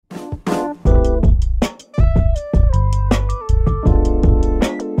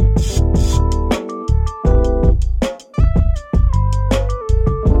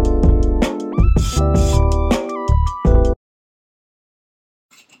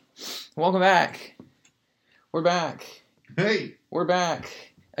Welcome back. We're back. Hey! We're back.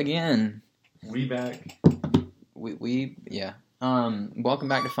 Again. We back. Yeah. Welcome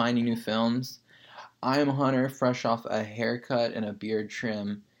back to Finding New Films. I'm Hunter, fresh off a haircut and a beard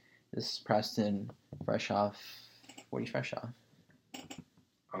trim. This is Preston, fresh off... What are you fresh off?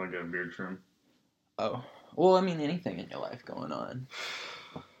 I don't get a beard trim. Oh. Well, I mean, anything in your life going on.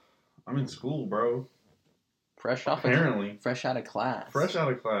 I'm in school, bro. Fresh off Apparently. Fresh out of class. Fresh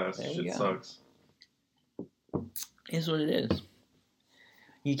out of class. There Shit we go. sucks. It is what it is.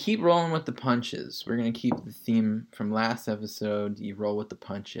 You keep rolling with the punches. We're going to keep the theme from last episode. You roll with the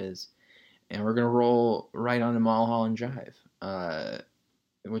punches. And we're going to roll right on to Mulholland Drive,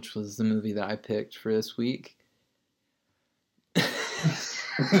 which was the movie that I picked for this week.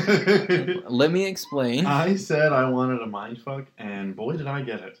 Let me explain. I said I wanted a mindfuck, and boy, did I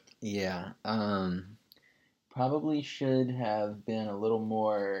get it. Yeah. Probably should have been a little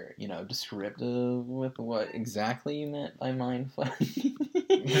more, descriptive with what exactly you meant by mindfuck.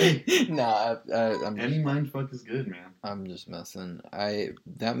 Hey. Any mindfuck is good, man. I'm just messing.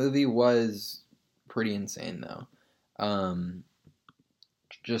 That movie was pretty insane, though.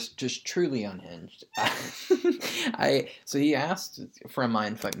 Just truly unhinged. So he asked for a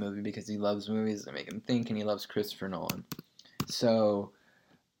mindfuck movie because he loves movies that make him think, and he loves Christopher Nolan. So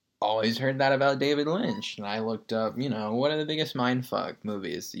always heard that about David Lynch, and I looked up, what are the biggest mindfuck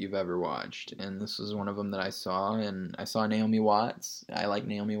movies that you've ever watched? And this was one of them that I saw, and I saw Naomi Watts. I like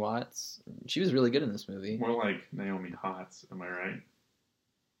Naomi Watts. She was really good in this movie. More like Naomi Hotz, am I right?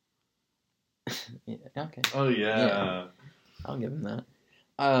 Yeah, okay. Oh, yeah. I'll give him that.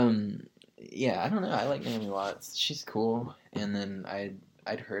 Yeah, I don't know. I like Naomi Watts. She's cool. And then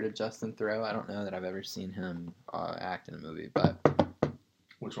I'd heard of Justin Theroux. I don't know that I've ever seen him act in a movie, but...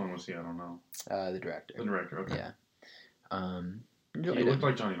 Which one was he? I don't know. The director. The director, okay. Yeah. He looked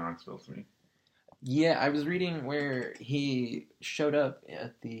like Johnny Knoxville to me. Yeah, I was reading where he showed up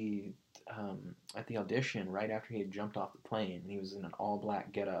at the audition right after he had jumped off the plane. He was in an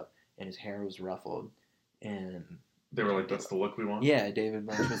all-black getup, and his hair was ruffled, and... They were like, that's the look we want? Yeah, David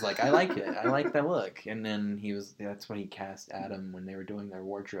Lynch was like, I like it. I like that look. And then that's when he cast Adam when they were doing their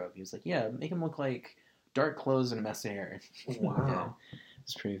wardrobe. He was like, yeah, make him look like dark clothes and a mess of hair. Wow. Yeah,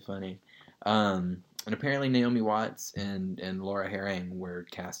 it's pretty funny. And apparently Naomi Watts and Laura Herring were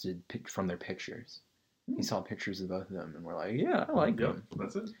casted from their pictures. He saw pictures of both of them and we're like, yeah, I like them.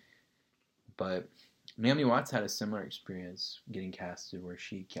 That's it. But Naomi Watts had a similar experience getting casted where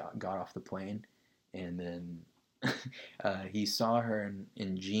she got off the plane and then... he saw her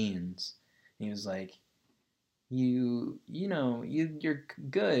in jeans. And he was like, you're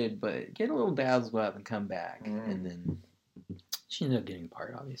good, but get a little dazzled up and come back. Mm. And then she ended up getting a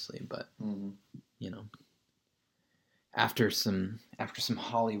part, obviously, but after some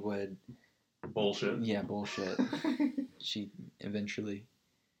Hollywood bullshit. Yeah, bullshit. She eventually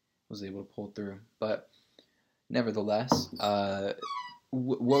was able to pull through. But nevertheless,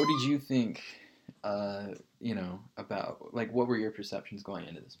 what did you think? About, like, what were your perceptions going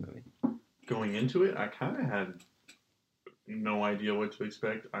into this movie? Going into it, I kind of had no idea what to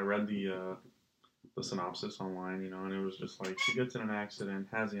expect. I read the synopsis online, and it was just like, she gets in an accident,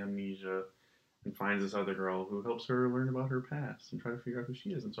 has amnesia, and finds this other girl who helps her learn about her past and try to figure out who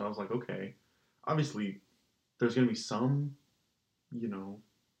she is. And so I was like, okay, obviously, there's going to be some,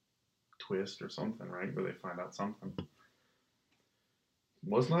 twist or something, right, where they find out something.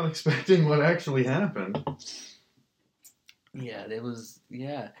 Was not expecting what actually happened. Yeah,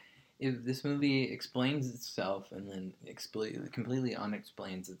 this movie explains itself and then completely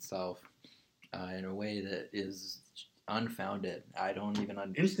unexplains itself in a way that is unfounded. I don't even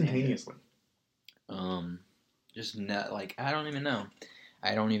understand. Instantaneously. I don't even know.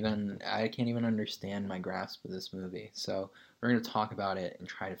 I can't even understand my grasp of this movie. So we're going to talk about it and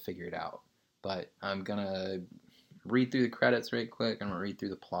try to figure it out. But I'm going to read through the credits right quick. I'm going to read through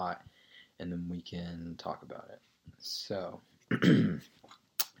the plot, and then we can talk about it. So, the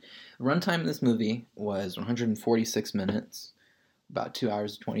runtime of this movie was 146 minutes, about 2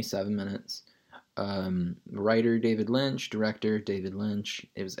 hours and 27 minutes. Writer David Lynch, director David Lynch.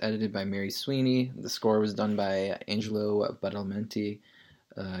 It was edited by Mary Sweeney. The score was done by Angelo Badalamenti.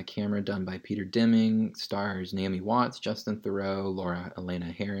 Camera done by Peter Deming. Stars Naomi Watts, Justin Theroux, Laura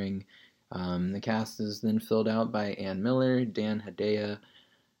Elena Herring. The cast is then filled out by Ann Miller, Dan Hedaya,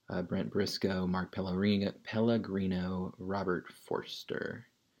 Brent Briscoe, Mark Pellegrino, Robert Forster.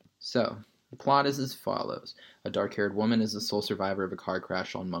 So, the plot is as follows. A dark-haired woman is the sole survivor of a car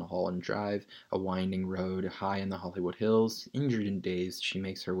crash on Mulholland Drive, a winding road high in the Hollywood Hills. Injured and dazed, she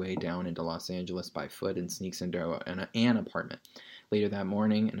makes her way down into Los Angeles by foot and sneaks into an apartment. Later that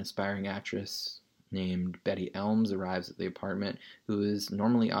morning, an aspiring actress named Betty Elms arrives at the apartment, who is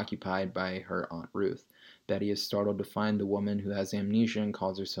normally occupied by her Aunt Ruth. Betty is startled to find the woman who has amnesia and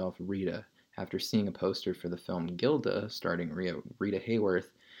calls herself Rita. After seeing a poster for the film Gilda, starring Rita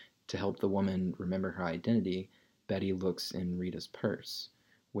Hayworth, to help the woman remember her identity, Betty looks in Rita's purse,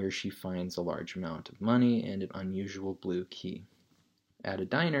 where she finds a large amount of money and an unusual blue key. At a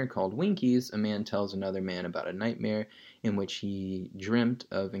diner called Winky's, a man tells another man about a nightmare in which he dreamt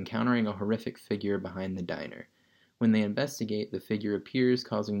of encountering a horrific figure behind the diner. When they investigate, the figure appears,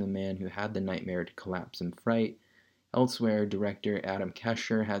 causing the man who had the nightmare to collapse in fright. Elsewhere, director Adam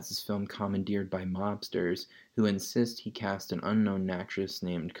Kesher has his film commandeered by mobsters who insist he cast an unknown actress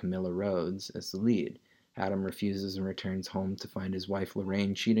named Camilla Rhodes as the lead. Adam refuses and returns home to find his wife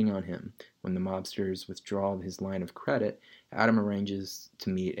Lorraine cheating on him. When the mobsters withdraw his line of credit, Adam arranges to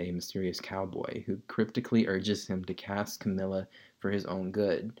meet a mysterious cowboy who cryptically urges him to cast Camilla for his own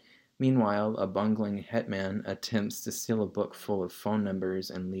good. Meanwhile, a bungling hitman attempts to steal a book full of phone numbers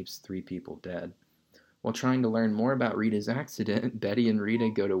and leaves 3 people dead. While trying to learn more about Rita's accident, Betty and Rita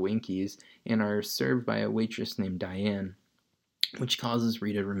go to Winky's and are served by a waitress named Diane, which causes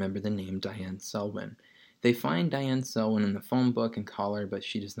Rita to remember the name Diane Selwyn. They find Diane Selwyn in the phone book and call her, but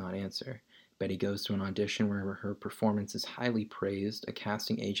she does not answer. Betty goes to an audition where her performance is highly praised. A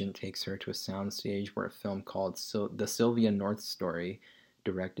casting agent takes her to a soundstage where a film called The Sylvia North Story,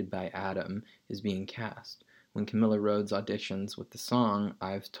 directed by Adam, is being cast. When Camilla Rhodes auditions with the song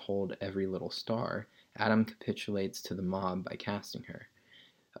I've Told Every Little Star, Adam capitulates to the mob by casting her.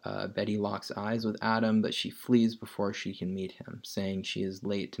 Betty locks eyes with Adam, but she flees before she can meet him, saying she is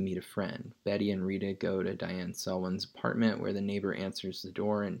late to meet a friend. Betty and Rita go to Diane Selwyn's apartment, where the neighbor answers the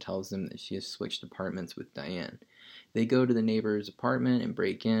door and tells them that she has switched apartments with Diane. They go to the neighbor's apartment and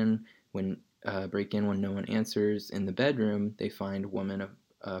break in when no one answers. In the bedroom, they find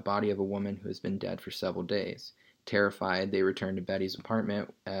a body of a woman who has been dead for several days. Terrified, they return to Betty's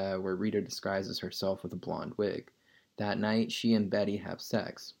apartment, where Rita disguises herself with a blonde wig. That night, she and Betty have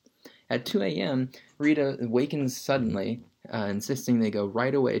sex. At 2 a.m., Rita awakens suddenly, insisting they go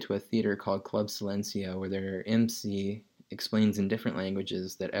right away to a theater called Club Silencio, where their MC explains in different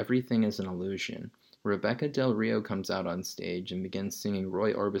languages that everything is an illusion. Rebecca Del Rio comes out on stage and begins singing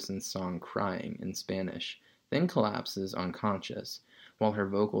Roy Orbison's song Crying in Spanish, then collapses unconscious, while her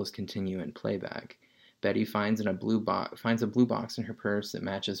vocals continue in playback. Betty finds a blue box in her purse that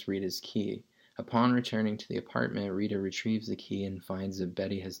matches Rita's key. Upon returning to the apartment, Rita retrieves the key and finds that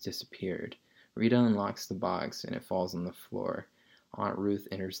Betty has disappeared. Rita unlocks the box and it falls on the floor. Aunt Ruth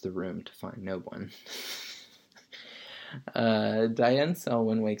enters the room to find no one. Diane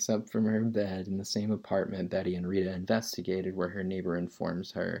Selwyn wakes up from her bed in the same apartment Betty and Rita investigated, where her neighbor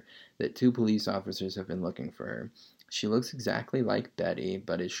informs her that 2 police officers have been looking for her. She looks exactly like Betty,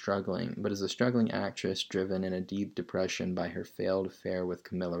 but is a struggling actress driven in a deep depression by her failed affair with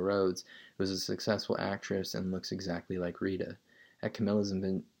Camilla Rhodes, who is a successful actress and looks exactly like Rita. At Camilla's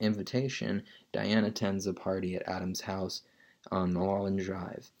invitation, Diane attends a party at Adam's house on Mulholland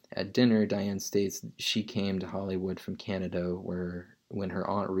Drive. At dinner, Diane states she came to Hollywood from Canada when her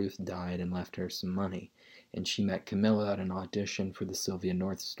Aunt Ruth died and left her some money, and she met Camilla at an audition for the Sylvia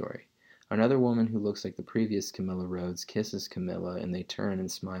North Story. Another woman who looks like the previous Camilla Rhodes kisses Camilla, and they turn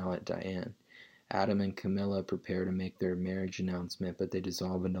and smile at Diane. Adam and Camilla prepare to make their marriage announcement, but they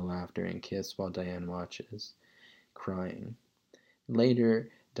dissolve into laughter and kiss while Diane watches, crying. Later,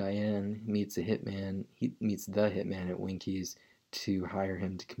 Diane meets the hitman at Winky's to hire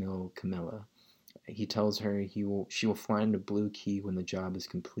him to kill Camilla. He tells her she will find a blue key when the job is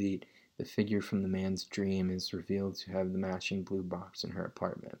complete. The figure from the man's dream is revealed to have the matching blue box in her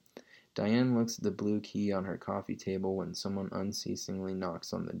apartment. Diane looks at the blue key on her coffee table when someone unceasingly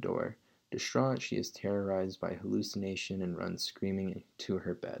knocks on the door. Distraught, she is terrorized by hallucination and runs screaming to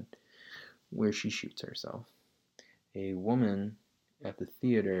her bed, where she shoots herself. A woman at the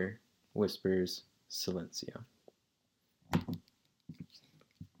theater whispers, "Silencio."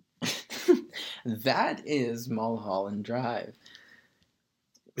 That is Mulholland Drive.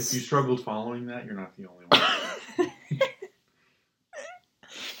 If you struggled following that, you're not the only one.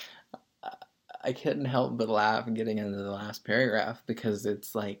 I couldn't help but laugh getting into the last paragraph because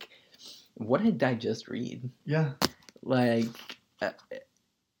it's like, what did I just read? Yeah. Like,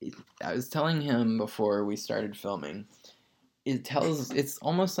 I was telling him before we started filming, it's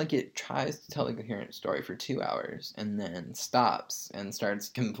almost like it tries to tell a coherent story for 2 hours and then stops and starts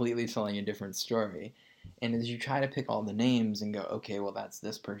completely telling a different story. And as you try to pick all the names and go, okay, well, that's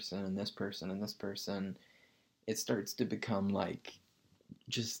this person and this person and this person, it starts to become like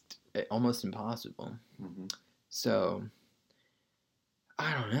just almost impossible. Mm-hmm. So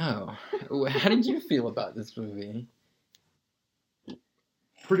don't know. How did you feel about this movie?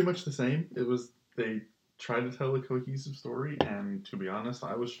 Pretty much the same. They tried to tell a cohesive story, and to be honest,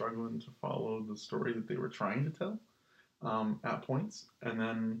 I was struggling to follow the story that they were trying to tell at points, and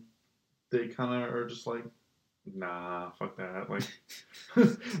then they kind of are just like, nah, fuck that. Like,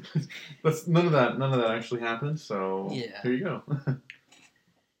 none of that actually happened. So Yeah. here you go.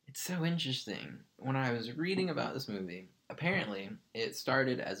 It's so interesting. When I was reading about this movie, apparently it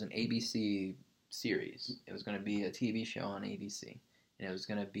started as an ABC series. It was going to be a TV show on ABC. And it was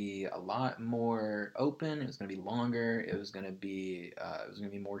going to be a lot more open. It was going to be longer. It was going to be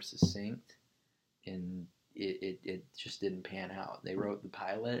more succinct. And it just didn't pan out. They wrote the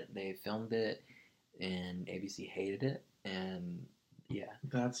pilot, they filmed it, and ABC hated it. And yeah,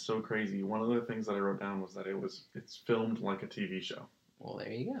 that's so crazy. One of the things that I wrote down was that it's filmed like a TV show. Well,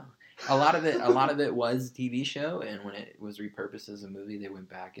 there you go. A lot of it was TV show, and when it was repurposed as a movie, they went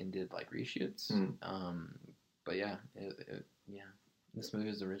back and did like reshoots. But yeah, this movie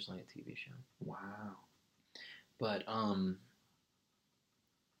was originally a TV show. Wow. But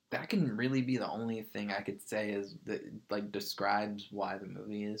that can really be the only thing I could say is that like describes why the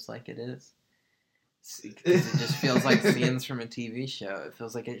movie is like it is. It just feels like scenes from a TV show. It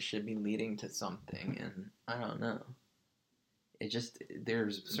feels like it should be leading to something, and I don't know. It just,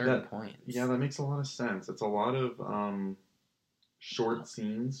 there's certain points. Yeah, that makes a lot of sense. It's a lot of short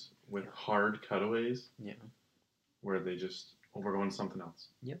scenes with hard cutaways. Yeah. Where they just, we're going to something else.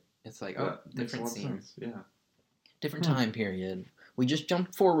 Yep. It's like, different scenes. Yeah. Different time period. We just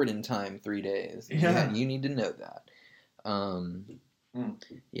jumped forward in time 3 days. Yeah. You need to know that.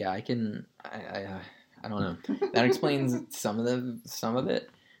 Yeah, I don't know. That explains some of it.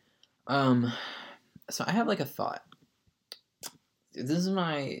 So I have like a thought. This is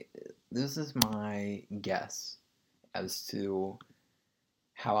my guess as to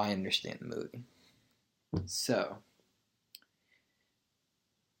how I understand the movie. So,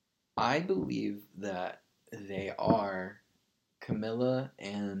 I believe that they are Camilla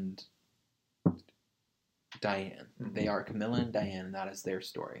and Diane. Mm-hmm. They are Camilla and Diane, and that is their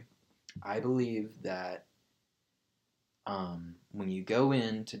story. I believe that when you go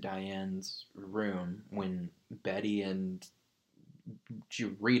into Diane's room, when Betty and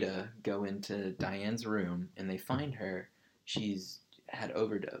Rita go into Diane's room and they find her, she's had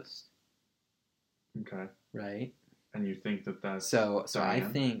overdosed. Okay. Right? And you think that's so Diane? I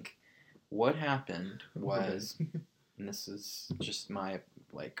think what happened was, and this is just my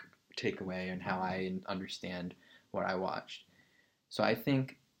like takeaway and how I understand what I watched. So I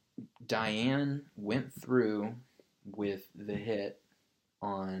think Diane went through with the hit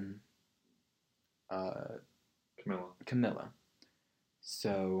on Camilla.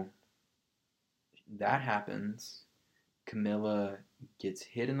 So that happens. Camilla gets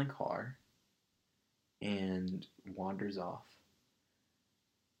hit in the car and wanders off.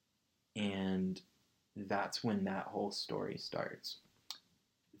 And that's when that whole story starts.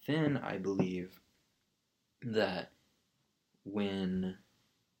 Then I believe that when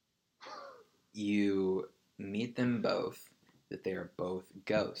you meet them both, that they are both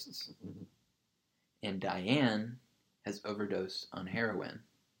ghosts. Mm-hmm. And Diane has overdosed on heroin.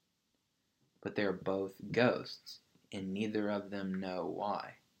 But they're both ghosts, and neither of them know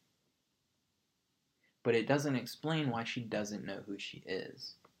why. But it doesn't explain why she doesn't know who she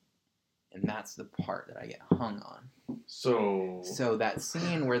is. And that's the part that I get hung on. So that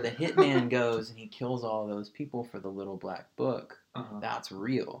scene where the hitman goes and he kills all those people for the little black book, that's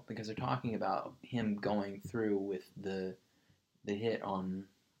real. Because they're talking about him going through with the hit on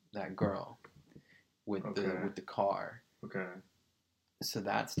that girl with the car. Okay. So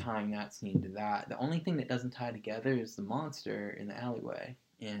that's tying that scene to that. The only thing that doesn't tie together is the monster in the alleyway.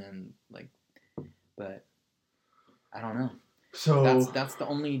 And but I don't know. So that's the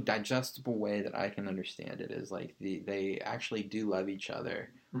only digestible way that I can understand it is like they actually do love each other,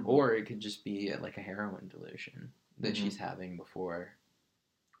 mm-hmm. or it could just be like a heroin delusion that mm-hmm. she's having before.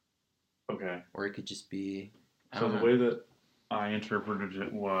 Okay. Or it could just be. So the way that I interpreted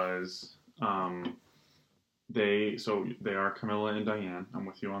it was, they are Camilla and Diane. I'm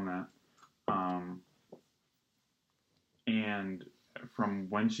with you on that. And from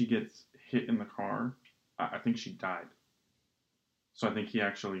when she gets hit in the car, I think she died. So I think he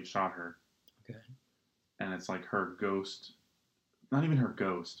actually shot her. Okay. And it's like her ghost, not even her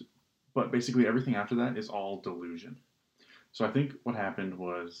ghost, but basically everything after that is all delusion. So I think what happened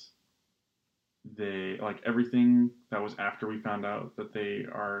was everything that was after we found out that they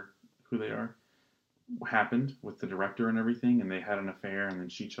are who they are happened with the director and everything, and they had an affair, and then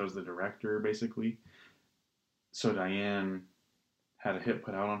she chose the director basically. So Diane had a hit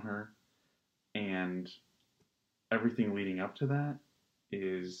put out on her, and everything leading up to that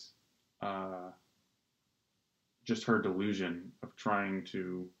is just her delusion of trying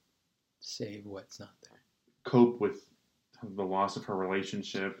to save what's not there. Cope with the loss of her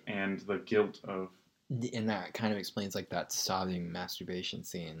relationship and the guilt of... And that kind of explains, like, that sobbing masturbation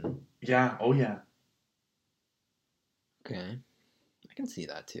scene. Yeah, oh yeah. Okay. I can see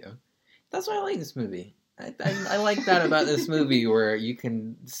that, too. That's why I like this movie. I like that about this movie, where you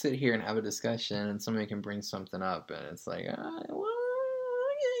can sit here and have a discussion, and somebody can bring something up, and it's like, well,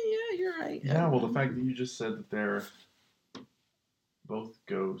 yeah, you're right. Yeah, well, the fact that you just said that they're both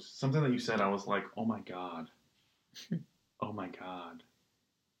ghosts, something that you said, I was like, oh my god. Oh my god.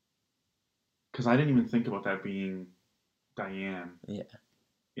 Because I didn't even think about that being Diane. Yeah.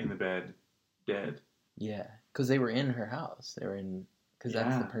 In the bed, dead. Yeah, because they were in her house. They were in... Because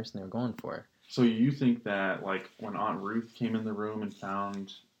that's the person they were going for. So you think that, like, when Aunt Ruth came in the room and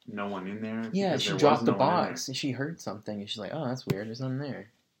found no one in there? Yeah, she dropped the box, and she heard something, and she's like, oh, that's weird, there's nothing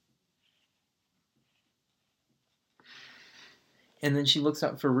there. And then she looks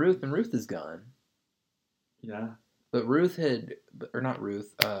up for Ruth, and Ruth is gone. Yeah. But Ruth had... Or not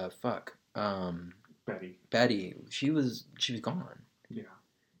Ruth, Betty. She was gone. Yeah.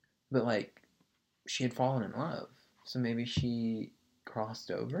 But, like, she had fallen in love. So maybe she... crossed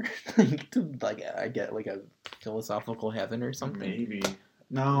over to, like, I get, like, a philosophical heaven or something. Maybe.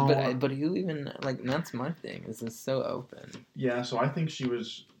 No. But who even, like, that's my thing. This is so open. Yeah, so I think she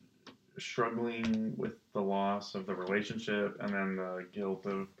was struggling with the loss of the relationship and then the guilt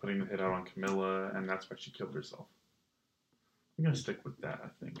of putting the hit out on Camilla, and that's why she killed herself. I'm gonna stick with that, I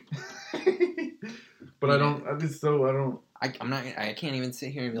think. But I can't even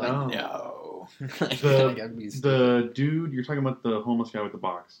sit here and be like, no. The dude, you're talking about the homeless guy with the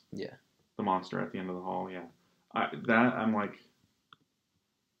box. Yeah. The monster at the end of the hall, yeah. I'm like...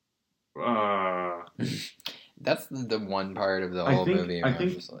 That's the one part of the whole movie. I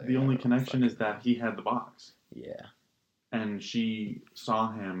think the only connection is that he had the box. Yeah. And she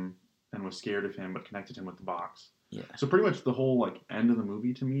saw him and was scared of him, but connected him with the box. Yeah. So pretty much the whole, like, end of the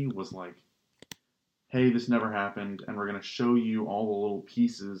movie to me was like, hey, this never happened, and we're going to show you all the little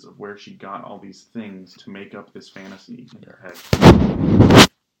pieces of where she got all these things to make up this fantasy in her head.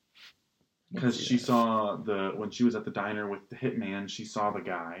 Because she saw when she was at the diner with the hitman, she saw the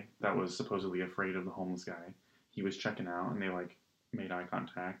guy that was supposedly afraid of the homeless guy. He was checking out, and they, like, made eye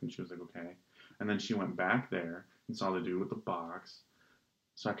contact, and she was like, okay. And then she went back there and saw the dude with the box.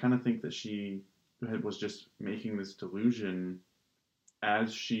 So I kind of think that she was just making this delusion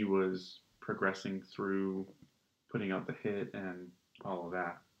as she was progressing through putting out the hit and all of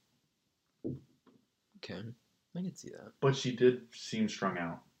that. Okay, I can see that. But she did seem strung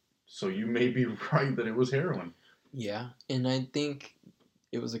out. So you may be right that it was heroin. Yeah, and I think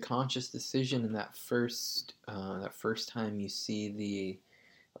it was a conscious decision in that first time you see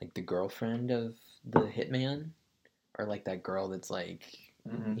the girlfriend of the hitman, or like that girl that's like,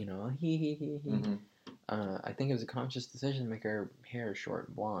 you know, Mm-hmm. I think it was a conscious decision to make her hair short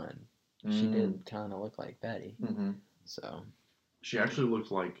and blonde. She did kind of look like Betty. Mm-hmm. So she actually looked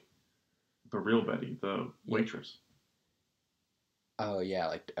like the real Betty, the waitress. Oh yeah,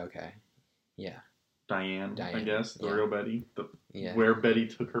 like okay, yeah. Diane, I guess, the real Betty, yeah. Where Betty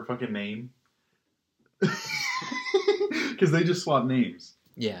took her fucking name, because they just swapped names.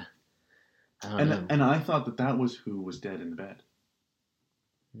 Yeah. I don't know. And I thought that was who was dead in the bed.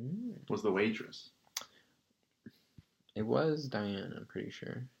 Mm. Was the waitress. It was Diane, I'm pretty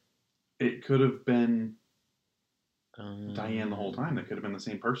sure. It could have been Diane the whole time. That could have been the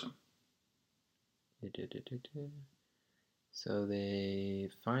same person. So they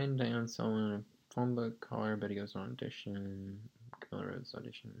find Diane someone in a phone book, call her, Betty goes on audition, Camilla Rhodes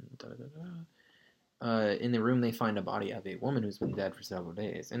audition, in the room they find a body of a woman who's been dead for several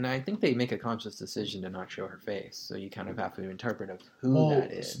days. And I think they make a conscious decision to not show her face, so you kind of have to interpret of who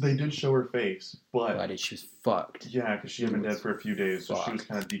that is. They did show her face, but she was fucked. Yeah, because she had been dead for a few days, so she was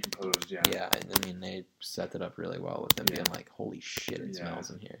kind of decomposed, yeah. Yeah, I mean, they set it up really well with them being like, holy shit, it smells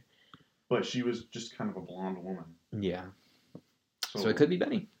in here. But she was just kind of a blonde woman. Yeah. So it could be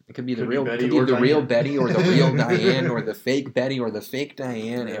Betty. It could be the real Betty, or the real Betty, or the real Diane, or the fake Betty, or the fake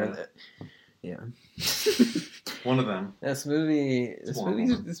Diane, One of them. This movie's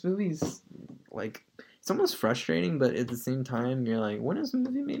like, it's almost frustrating, but at the same time, you're like, when has the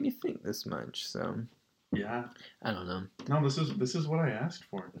movie made me think this much? So yeah, I don't know. No, this is what I asked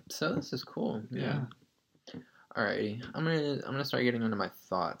for. So this is cool. Yeah. Alrighty, I'm gonna start getting into my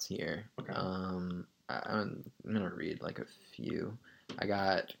thoughts here. Okay. I'm gonna read like a few. I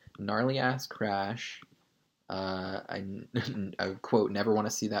got gnarly ass crash, I quote, never want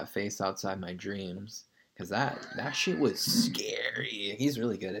to see that face outside my dreams. Because that shit was scary. He's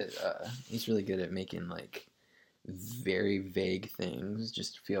really good at making, like, very vague things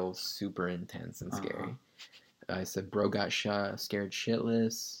just feel super intense and scary. I said, bro got shot, scared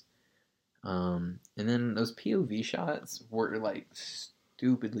shitless. And then those POV shots were, like,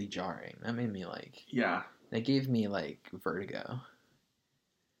 stupidly jarring. That made me, like... Yeah. That gave me, like, vertigo.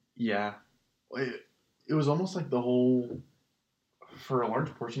 Yeah. It was almost like the whole... For a large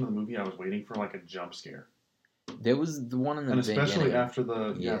portion of the movie, I was waiting for, like, a jump scare. There was the one in the beginning. And especially after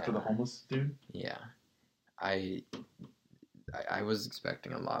the homeless dude. Yeah. I was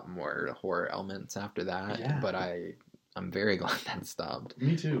expecting a lot more horror elements after that, but I'm very glad that stopped.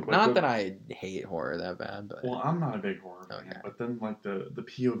 Me too. Not that I hate horror that bad, but... Well, I'm not a big horror fan, but then, like, the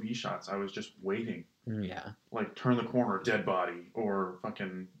POV shots, I was just waiting. Yeah. Like, turn the corner, dead body, or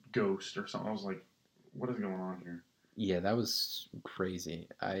fucking ghost or something. I was like, what is going on here? Yeah, that was crazy.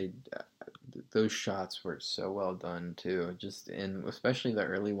 Those shots were so well done, too. Especially the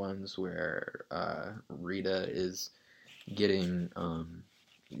early ones where Rita is getting...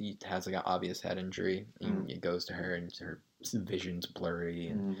 has like an obvious head injury, and it goes to her, and her vision's blurry,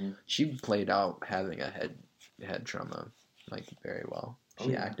 and she played out having a head trauma like very well.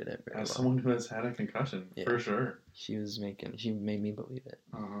 She acted it very well. As someone who has had a concussion, for sure. She made me believe it.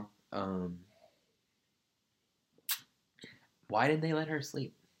 Why did they let her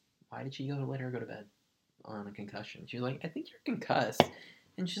sleep? Why did she let her go to bed on a concussion? She was like, I think you're concussed.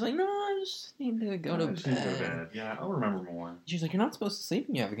 And she's like, no, I just need to go to bed. Yeah, I'll remember more. She's like, you're not supposed to sleep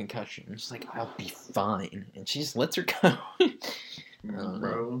when you have a concussion. And she's like, I'll be fine. And she just lets her go.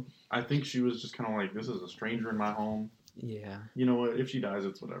 Bro, I think she was just kind of like, this is a stranger in my home. Yeah. You know what? If she dies,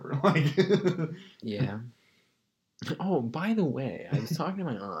 it's whatever. Like, yeah. Oh, by the way, I was talking to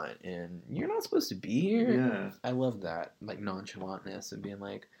my aunt, and you're not supposed to be here. Yeah. I love that, like, nonchalantness of being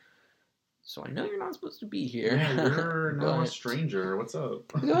like, so I know you're not supposed to be here. Yeah, you're now a stranger. What's up?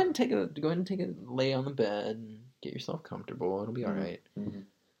 Go ahead and take a lay on the bed and get yourself comfortable. It'll be all right.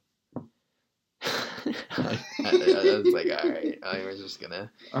 I was like, all right. I was just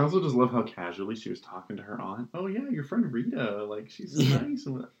gonna. I also just love how casually she was talking to her aunt. Oh yeah, your friend Rita. Like she's nice.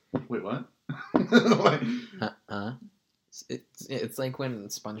 Wait, what? Like, It's like when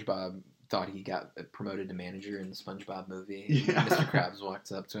SpongeBob thought he got promoted to manager in the SpongeBob movie. Yeah. Mr. Krabs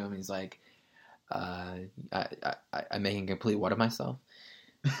walks up to him and he's like, I'm making complete what of myself?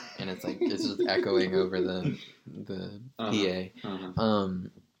 And it's like, it's just echoing over the PA.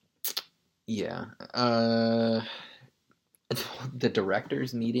 Yeah. The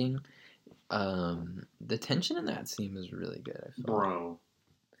director's meeting, the tension in that scene was really good, I felt. Bro.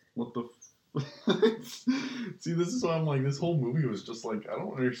 What the See, this is why I'm like, this whole movie was just like, I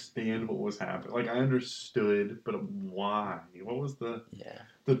don't understand what was happening. Like, I understood, but why? What was the... Yeah.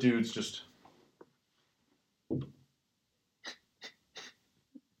 The dude's just...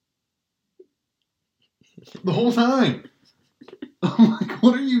 the whole time! I'm like,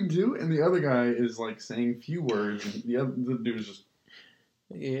 what are you doing? And the other guy is, like, saying few words, and the dude is just...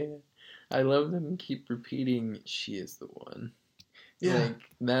 Yeah. I love them keep repeating, she is the one. Yeah.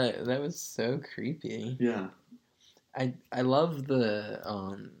 Like, that was so creepy. Yeah. I love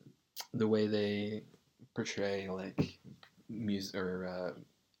the way they portray, like, music or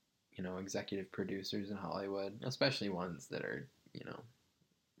executive producers in Hollywood, especially ones that are,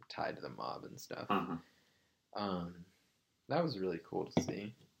 tied to the mob and stuff. That was really cool to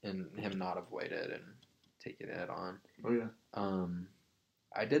see, and him not avoid it and take it head on. Oh yeah.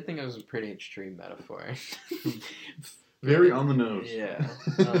 I did think it was a pretty extreme metaphor. Very on the nose. Yeah.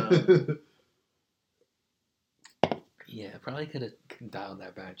 Yeah, probably could have dialed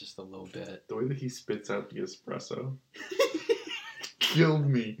that back just a little bit. The way that he spits out the espresso killed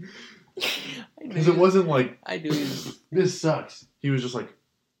me. Because it wasn't like, I knew this sucks. He was just like...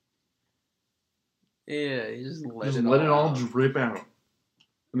 Yeah, he just let it all drip out.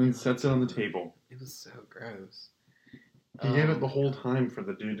 And then sets it on the table. It was so gross. He gave it the whole time for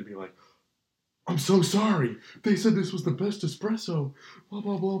the dude to be like, I'm so sorry. They said this was the best espresso. Blah,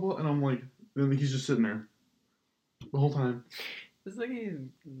 blah, blah, blah. And I'm like, then he's just sitting there the whole time. It's like he,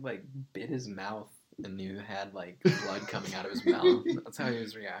 like, bit his mouth and you had, like, blood coming out of his mouth. That's how he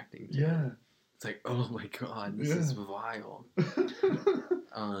was reacting to it. It's like, oh my god, this is vile.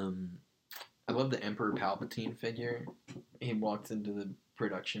 I love the Emperor Palpatine figure. He walks into the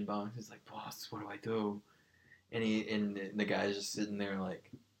production box. He's like, boss, what do I do? And the guy's just sitting there like,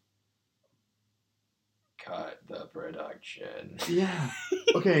 cut the production. Yeah.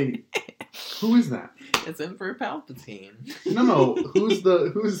 Okay. Who is that? It's Emperor Palpatine. No. Who's...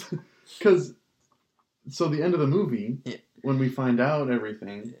 Because So the end of the movie, Yeah. when we find out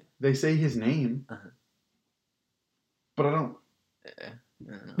everything, Yeah. they say his name, but I don't. I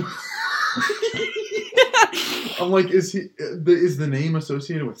don't know. I'm like, is the name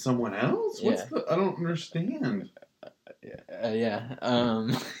associated with someone else? Yeah. I don't understand. Yeah.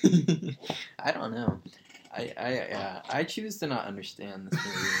 I don't know. I choose to not understand this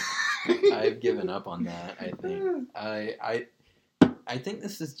movie. I've given up on that. I think. I think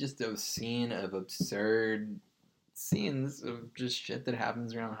this is just a scene of absurd scenes of just shit that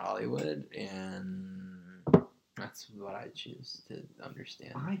happens around Hollywood, and that's what I choose to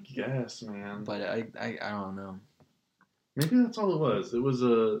understand. I guess, man. But I don't know. Maybe that's all it was. It was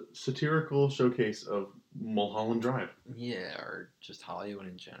a satirical showcase of Mulholland Drive. Yeah, or just Hollywood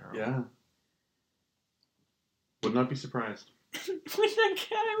in general. Yeah. Would not be surprised. When that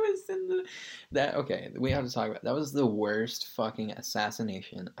guy was in okay, we have to talk about that. Was the worst fucking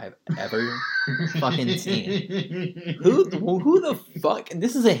assassination I've ever fucking seen. Who the fuck?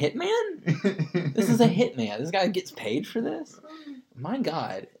 This is a hitman? This is a hitman. This guy gets paid for this? My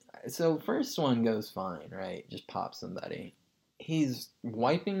God. So first one goes fine, right? Just pop somebody. He's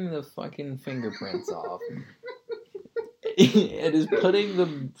wiping the fucking fingerprints off. It is putting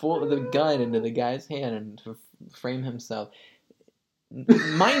the gun into the guy's hand and to frame himself.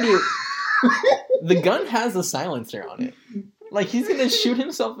 Mind you, the gun has a silencer on it. Like, he's gonna shoot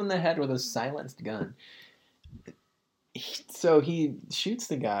himself in the head with a silenced gun. So he shoots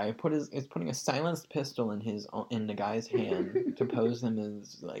the guy. Is putting a silenced pistol in the guy's hand to pose him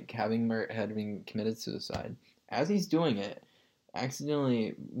as like having committed suicide. As he's doing it,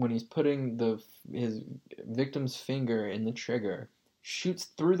 accidentally, when he's putting his victim's finger in the trigger, shoots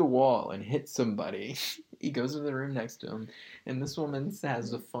through the wall and hits somebody. He goes to the room next to him, and this woman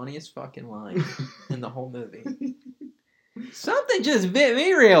has the funniest fucking line in the whole movie. Something just bit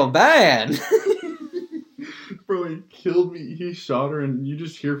me real bad. Bro, he killed me. He shot her, and you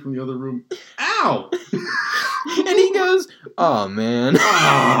just hear from the other room, "Ow!" And he goes, "Oh man."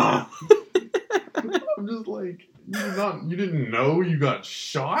 I'm just like, you didn't know you got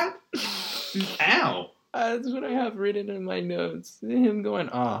shot? Ow! That's what I have written in my notes. Him going,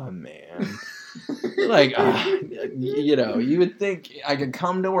 "Oh man." Like, you would think I could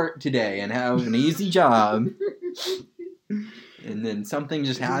come to work today and have an easy job, and then something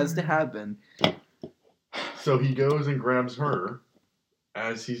just has to happen. So he goes and grabs her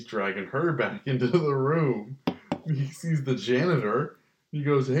as he's dragging her back into the room. He sees the janitor. He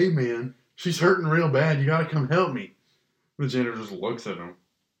goes, "Hey man, she's hurting real bad. You gotta come help me." The janitor just looks at him.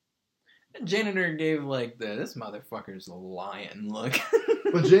 The janitor gave like this motherfucker's a lion look.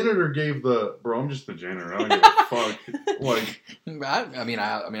 The janitor gave bro, I'm just the janitor. I don't give a fuck. Like, I mean,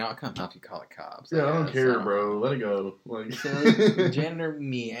 I'll come help you call the cops. Yeah, I don't care, bro. Let it go. Like, so the janitor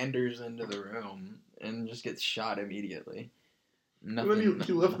meanders into the room and just gets shot immediately. Nothing. And then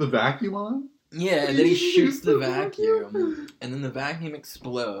he left the vacuum on? Yeah, and then he shoots the vacuum, and then the vacuum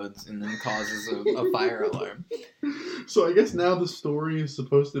explodes and then causes a fire alarm. So I guess now the story is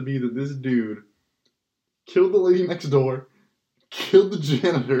supposed to be that this dude killed the lady next door, killed the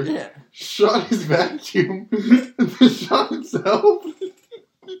janitor, shot his vacuum, and then shot himself.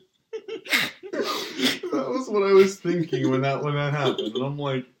 That was what I was thinking when that happened, and I'm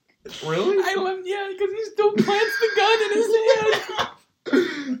like, really? Because he still plants the gun in his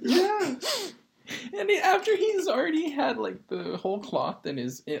hand. Yeah. And after he's already had like the whole cloth in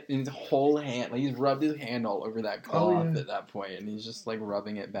his whole hand, like he's rubbed his hand all over that cloth at that point, and he's just like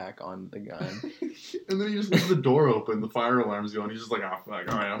rubbing it back on the gun. And then he just leaves the door open, the fire alarm's going. He's just like, "Oh fuck,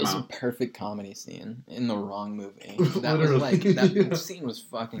 all right, I'm It's out." a perfect comedy scene in the wrong movie. That was like that scene was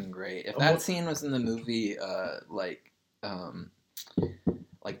fucking great. If that scene was in the movie, like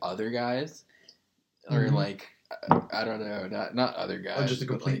Other Guys, or like. I don't know, not Other Guys. Just a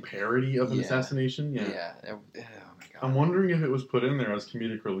complete parody of an assassination? Yeah. Oh my God. I'm wondering if it was put in there as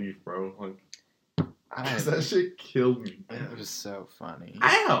comedic relief, bro. Like, that shit killed me. It was so funny.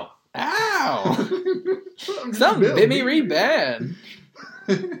 Ow! Something bit me real bad.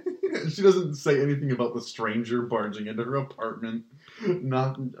 She doesn't say anything about the stranger barging into her apartment.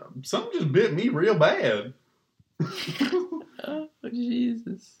 Something just bit me real bad. Oh,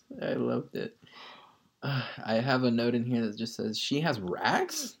 Jesus. I loved it. I have a note in here that just says she has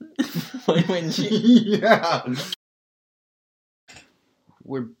racks. when she yeah.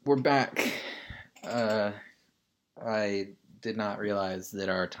 We're back. I did not realize that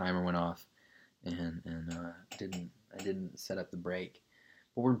our timer went off, and I didn't set up the break.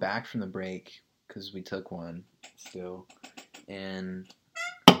 But we're back from the break because we took one still, and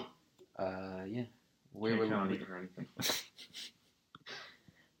yeah, we were or anything.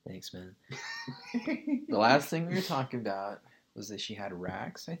 Thanks, man. The last thing we were talking about was that she had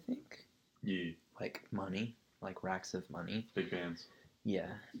racks, I think. Yeah. Like money. Like racks of money. Big bands. Yeah.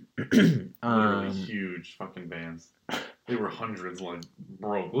 Literally huge fucking bands. They were hundreds, like,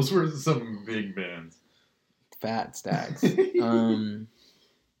 bro, those were some big bands. Fat stacks.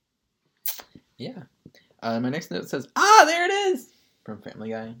 Yeah. My next note says, there it is! From Family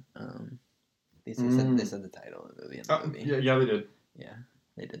Guy. They said the title of the movie in the movie. Yeah, they did. Yeah,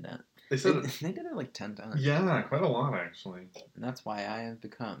 they did that. They said they did it like 10 times. Yeah, quite a lot, actually. And that's why I have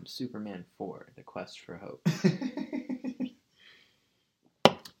become Superman 4, The Quest for Hope.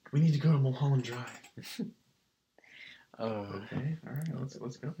 We need to go to Mulholland Drive. Okay, alright,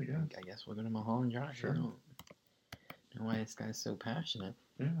 let's go, I guess. I guess we'll go to Mulholland Drive. Sure. I don't know why this guy's so passionate.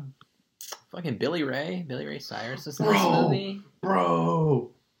 Yeah. Fucking Billy Ray Cyrus is in this movie.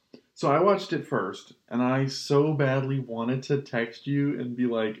 Bro! So I watched it first, and I so badly wanted to text you and be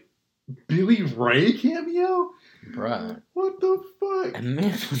like, Billy Ray cameo? Bruh. What the fuck? And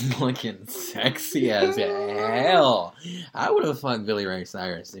man was looking sexy as hell. I would have fucked Billy Ray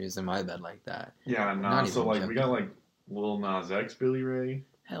Cyrus if he was in my bed like that. Yeah, nah, so like, we got like Lil Nas X Billy Ray.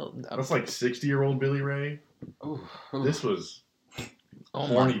 Hell, that's like 60-year-old Billy Ray. Ooh. This was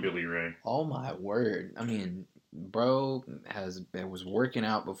horny Billy Ray. Oh my word. I mean, bro was working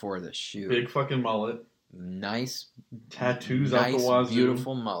out before the shoot. Big fucking mullet. Nice tattoos out the wazoo.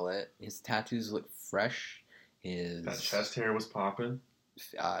 Beautiful mullet. His tattoos look fresh. That chest hair was popping.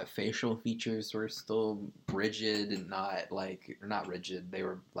 Facial features were still rigid and not rigid. They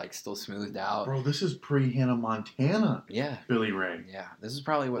were like still smoothed out. Bro, this is pre-Hannah Montana. Yeah. Billy Ray. Yeah. This is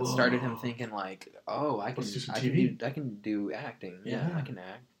probably what started him thinking like, oh, I can do acting. Yeah, I can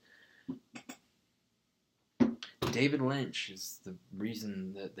act. David Lynch is the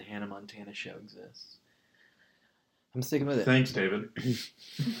reason that the Hannah Montana show exists. I'm sticking with it. Thanks, David.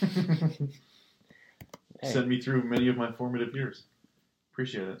 Hey. Sent me through many of my formative years.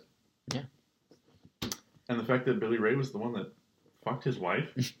 Appreciate it. Yeah. And the fact that Billy Ray was the one that fucked his wife.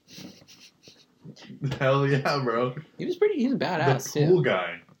 Hell yeah, bro. He's a badass The pool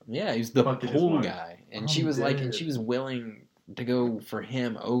guy. Yeah, he was the pool guy. And she was she was willing to go for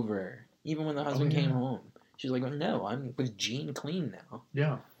him over, even when the husband came home. She's like, well, no, I'm with Gene Clean now.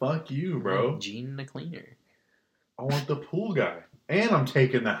 Yeah, fuck you, bro. Gene the cleaner. I want the pool guy. And I'm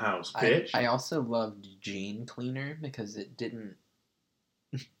taking the house, bitch. I also loved Gene Cleaner because it didn't...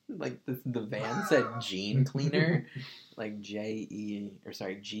 like, the van said Gene Cleaner. Like, Gene.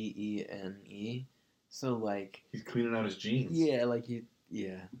 So, like... He's cleaning out his jeans. Yeah, like,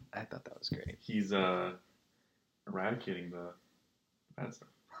 yeah. I thought that was great. He's, eradicating the bad stuff.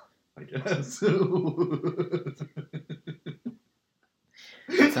 I guess.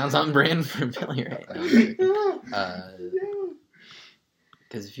 It sounds on brand for Billy right now.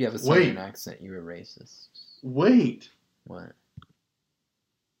 Because if you have a southern accent, you're a racist. Wait. What?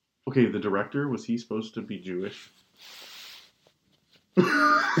 Okay, the director, was he supposed to be Jewish? Am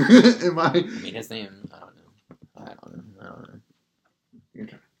I? I mean, his name, I don't know.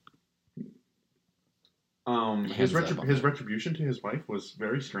 Okay. His retribution to his wife was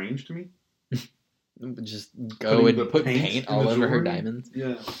very strange to me. Just go and put paint all over her diamonds.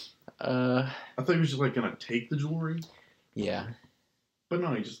 Yeah. I thought he was just like gonna take the jewelry. Yeah. But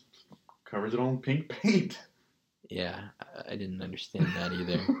no, he just covers it all in pink paint. Yeah, I didn't understand that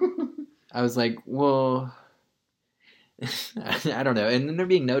either. I was like, well, I don't know. And then there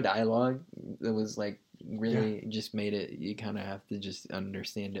being no dialogue, it was like really just made it, you kind of have to just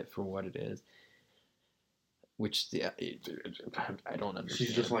understand it for what it is. Which, I don't understand.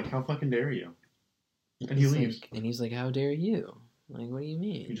 She's just like, how fucking dare you? And he leaves. And he's like, how dare you? Like, what do you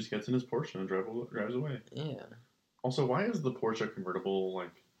mean? He just gets in his Porsche and drives away. Yeah. Also, why is the Porsche convertible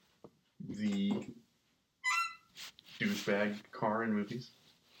like the douchebag car in movies?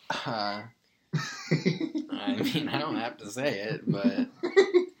 I mean, I don't have to say it, but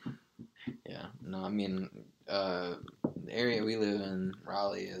yeah. No, I mean, the area we live in,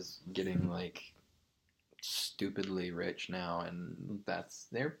 Raleigh, is getting like stupidly rich now, and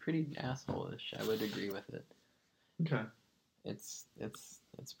they're pretty asshole-ish. I would agree with it. Okay. It's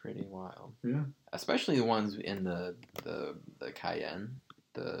pretty wild. Yeah. Especially the ones in the Cayenne.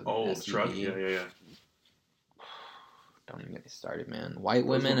 The SUV. Truck. Yeah. Don't even get me started, man. White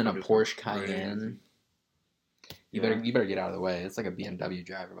women in a Porsche Cayenne. You better get out of the way. It's like a BMW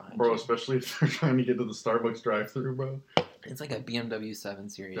driver behind you. Bro, especially if they're trying to get to the Starbucks drive-thru, bro. It's like a BMW 7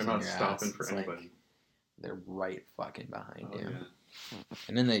 Series. They're not stopping for anybody. Like, they're right fucking behind you. Yeah.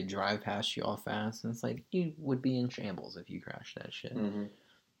 And then they drive past you all fast, and it's like, you would be in shambles if you crashed that shit. Mm-hmm.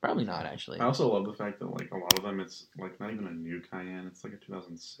 Probably not, actually. I also love the fact that like a lot of them, it's like not even a new Cayenne. It's like a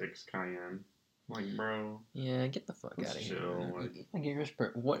 2006 Cayenne. Like, bro. Yeah, get the fuck out of here. Chill. Like your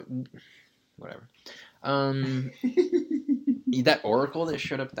what? Whatever. That oracle that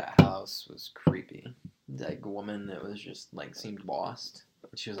showed up at that house was creepy. That woman that was just like seemed lost.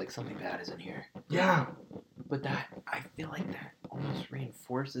 She was like, something bad is in here. Yeah. But that, I feel like that almost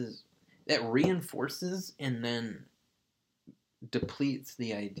reinforces and then depletes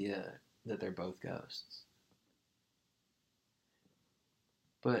the idea that they're both ghosts.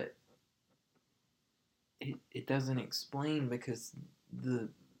 But it doesn't explain because the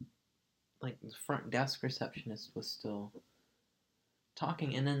front desk receptionist was still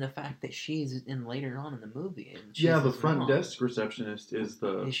talking, and then the fact that she's in later on in the movie. And the front desk receptionist is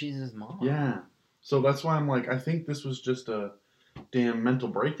she's his mom. Yeah. So that's why I'm like, I think this was just a damn mental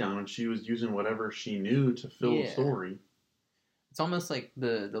breakdown, and she was using whatever she knew to fill the story. It's almost like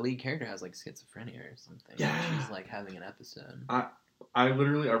the lead character has like schizophrenia or something. Yeah. She's like having an episode. I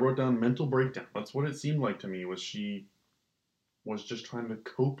wrote down mental breakdown. That's what it seemed like to me, was she was just trying to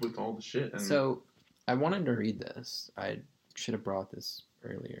cope with all the shit. And so I wanted to read this. I should have brought this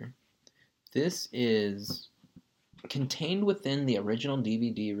earlier. This is contained within the original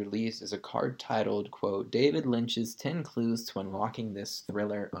DVD release is a card titled, quote, David Lynch's 10 Clues to Unlocking This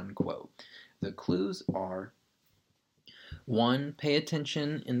Thriller, unquote. The clues are: 1. Pay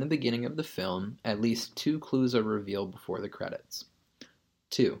attention in the beginning of the film. At least 2 clues are revealed before the credits.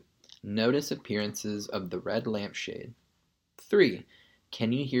 2. Notice appearances of the red lampshade. 3.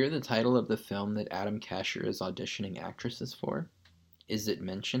 Can you hear the title of the film that Adam Casher is auditioning actresses for? Is it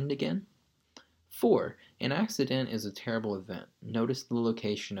mentioned again? 4. An accident is a terrible event. Notice the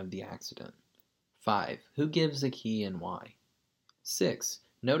location of the accident. 5. Who gives the key and why? 6.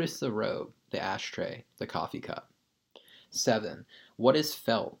 Notice the robe, the ashtray, the coffee cup. 7. What is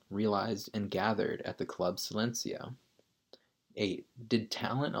felt, realized, and gathered at the Club Silencio? 8. Did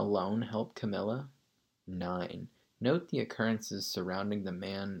talent alone help Camilla? 9. Note the occurrences surrounding the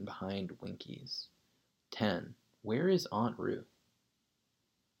man behind Winkies. 10. Where is Aunt Ruth?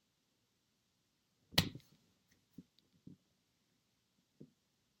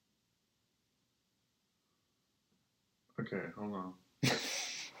 Okay, hold on.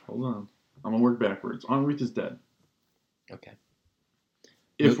 Hold on. I'm gonna work backwards. Aunt Ruth is dead. Okay.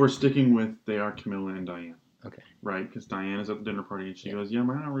 If we're sticking with they are Camilla and Diane. Okay. Right? Because Diane is at the dinner party and she goes, yeah,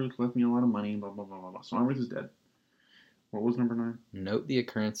 my Aunt Ruth left me a lot of money, blah, blah, blah, blah, blah. So Aunt Ruth is dead. What was number 9? Note the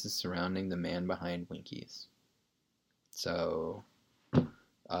occurrences surrounding the man behind Winkies. So, the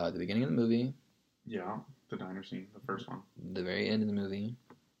beginning of the movie. Yeah, the diner scene, the first one. The very end of the movie.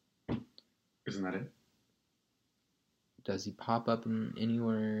 Isn't that it? Does he pop up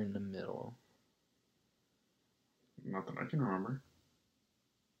anywhere in the middle? Not that I can remember.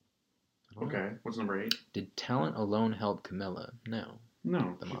 Okay, what's number 8? Did talent alone help Camilla? No.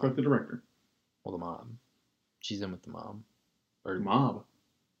 No, the she's mob. like the director. Well, the mob. She's in with the mob. Or mob?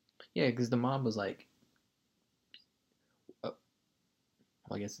 Yeah, because the mob was like... well,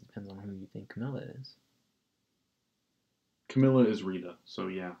 I guess it depends on who you think Camilla is. Camilla is Rita, so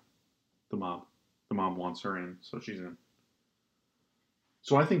yeah. The mob. The mob wants her in, so she's in.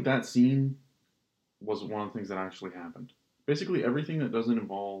 So I think that scene was one of the things that actually happened. Basically, everything that doesn't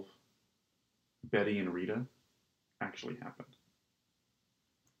involve Betty and Rita actually happened.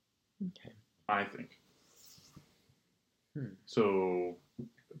 Okay. I think. So,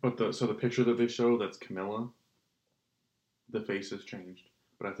 the picture that they show, that's Camilla, the face has changed.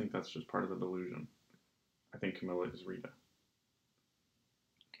 But I think that's just part of the delusion. I think Camilla is Rita.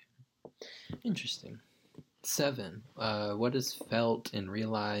 Interesting. 7. What is felt and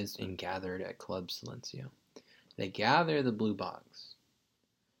realized and gathered at Club Silencio? They gather the blue box.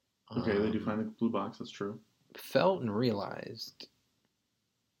 Okay, they do find the blue box, that's true. Felt and realized.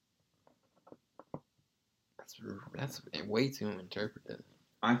 That's way too interpretive.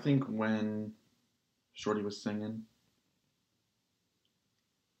 I think when Shorty was singing,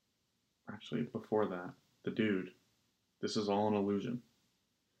 actually before that, the dude, this is all an illusion.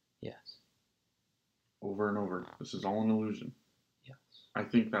 Yes. Over and over, this is all an illusion. Yes. I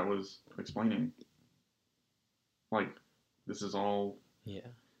think that was explaining, like, this is all,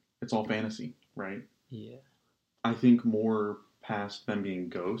 it's all fantasy, right? Yeah. I think more past them being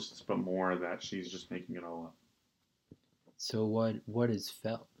ghosts, but more that she's just making it all up. So what is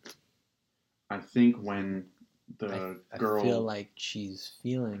felt? I think when the girl... I feel like she's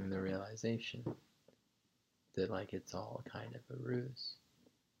feeling the realization that, like, it's all kind of a ruse.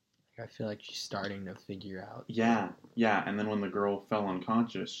 Like, I feel like she's starting to figure out... Yeah, and then when the girl fell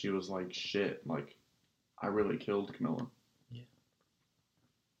unconscious, she was like, shit, like, I really killed Camilla. Yeah.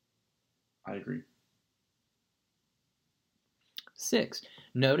 I agree. 6.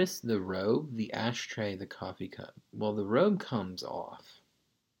 Notice the robe, the ashtray, the coffee cup. Well, the robe comes off.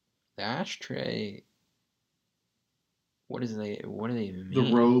 The ashtray. What do they mean?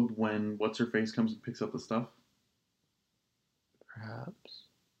 The robe when what's-her-face comes and picks up the stuff? Perhaps.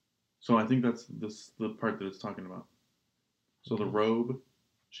 So I think that's the part that it's talking about. So the robe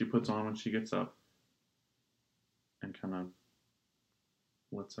she puts on when she gets up and kind of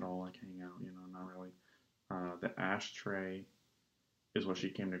lets it all like hang out, not really. The ashtray is what she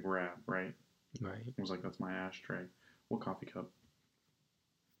came to grab, right? Right. It was like, that's my ashtray. What coffee cup?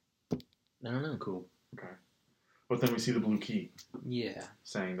 I don't know. Cool. Okay. But then we see the blue key. Yeah.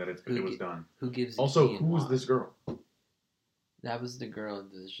 Saying that it was done. Who gives the also, key who was this girl? That was the girl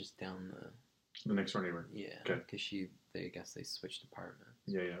that was just down the next door neighbor. Yeah. Okay. Because I guess they switched apartments.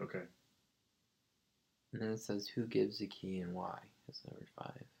 Yeah, okay. And then it says, who gives the key and why? That's number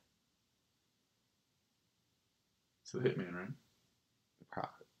 5. It's the hitman, right?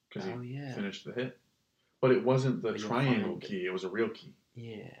 Because he finished the hit. But it wasn't the triangle key. It was a real key.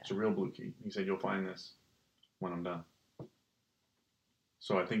 Yeah. It's a real blue key. He said, you'll find this when I'm done.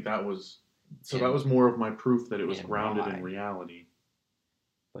 So I think that was... So that was more of my proof that it was grounded in reality.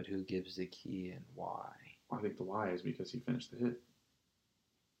 But who gives the key and why? I think the why is because he finished the hit.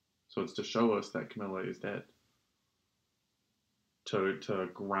 So it's to show us that Camilla is dead. To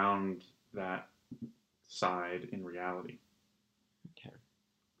ground that side in reality. Okay.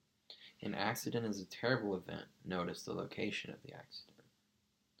 An accident is a terrible event. Notice the location of the accident.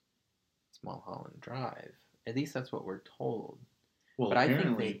 It's Mulholland Drive. At least that's what we're told. Well, but I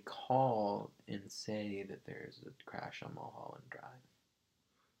think they call and say that there's a crash on Mulholland Drive.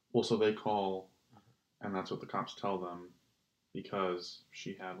 Well, so they call, and that's what the cops tell them, because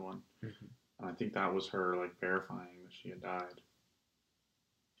she had one. Mm-hmm. And I think that was her, like, verifying that she had died.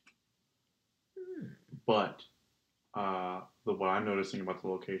 But what I'm noticing about the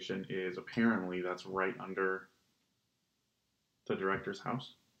location is apparently that's right under the director's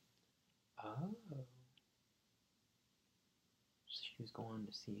house. Oh. She was going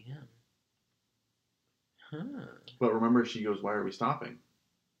to see him. Huh. But remember, she goes, why are we stopping?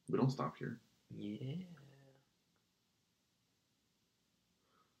 We don't stop here. Yeah.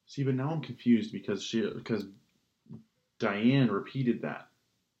 See, but now I'm confused because Diane repeated that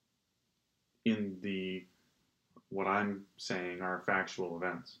in the what I'm saying are factual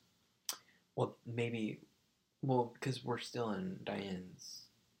events. Well, maybe, because we're still in Diane's.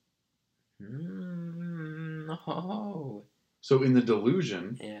 No. So in the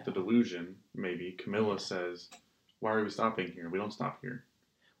delusion, maybe Camilla says, "Why are we stopping here? We don't stop here."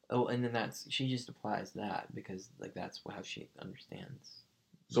 Oh, and then she just applies that because that's how she understands.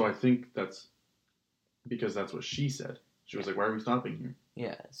 So I think that's because that's what she said. She was like, "Why are we stopping here?"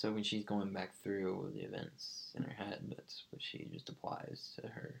 Yeah. So when she's going back through the events in her head, that's what she just applies to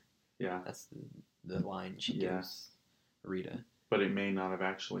her. Yeah. That's the line she gives Rita. But it may not have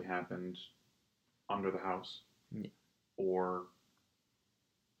actually happened under the house. Yeah. Or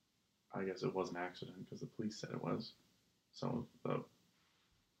I guess it was an accident because the police said it was. So,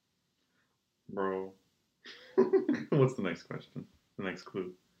 bro. What's the next question? The next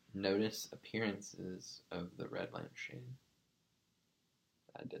clue? Notice appearances of the red lampshade.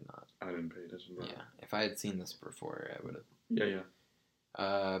 I did not. I didn't pay attention to that. Yeah. If I had seen this before, I would have.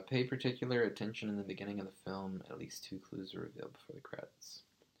 Yeah. Pay particular attention in the beginning of the film. At least 2 clues are revealed before the credits.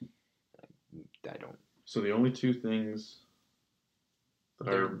 I don't. So the only 2 things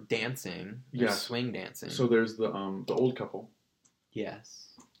they're dancing. They're swing dancing. So there's the old couple.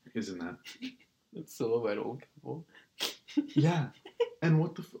 Yes. Isn't that? The silhouette old couple. Yeah. And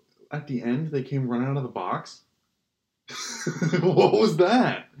what the at the end they came running out of the box? What was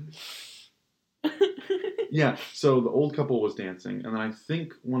that? Yeah, so the old couple was dancing, and then I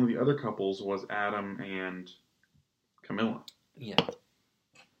think one of the other couples was Adam and Camilla. Yeah.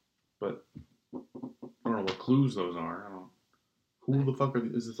 But I don't know what clues those are. I don't know. Who the fuck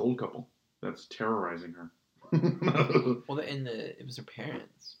is this old couple that's terrorizing her? Well, it was her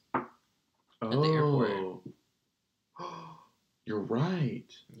parents. At the airport. You're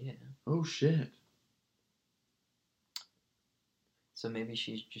right. Yeah. Oh, shit. So maybe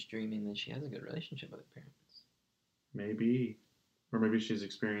she's just dreaming that she has a good relationship with her parents. Maybe. Or maybe she's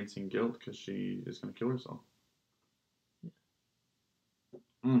experiencing guilt because she is going to kill herself.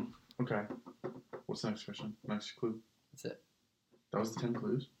 Yeah. Okay. What's the next question? Next clue? That's it. That was the 10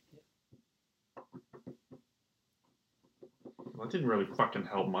 clues? Yeah. Well, that didn't really fucking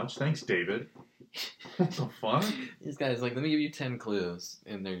help much. Thanks, David. What the fuck? This guy's like, let me give you 10 clues.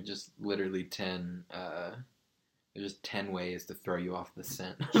 And they're just literally 10 There's just 10 ways to throw you off the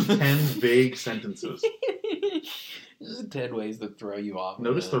scent. Just 10 vague sentences. Just 10 ways to throw you off.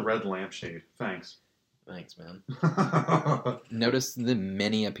 Notice the red lampshade. Thanks. Thanks, man. Notice the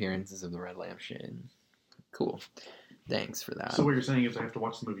many appearances of the red lampshade. Cool. Thanks for that. So what you're saying is I have to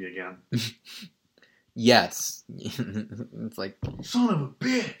watch the movie again? Yes. It's like, son of a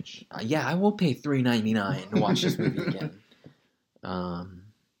bitch. Yeah, I will pay $3.99 to watch this movie again.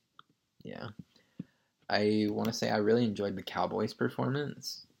 Yeah. I want to say I really enjoyed the Cowboys'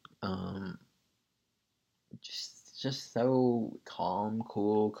 performance. Just so calm,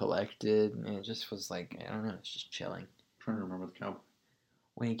 cool, collected, and it just was like, I don't know, it's just chilling. I'm trying to remember the cowboy.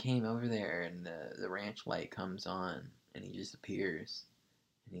 When he came over there and the ranch light comes on and he just appears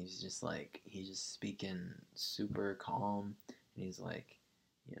and he's just speaking super calm and he's like,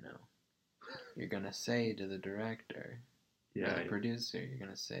 you're gonna say to the director or the producer, you're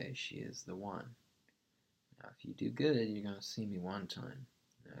gonna say she is the one. Now if you do good, you're gonna see me one time.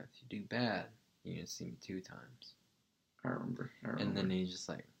 Now if you do bad, you're gonna see me 2 times. I remember. And then he's just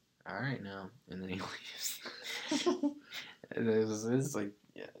like, all right now, and then he leaves. It's like,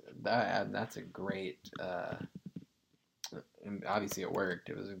 yeah, that's a great. And obviously, it worked.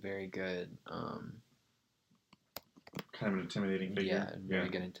 It was a very good. Kind of an intimidating figure. Yeah, very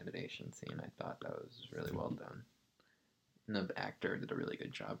good intimidation scene. I thought that was really well done. And the actor did a really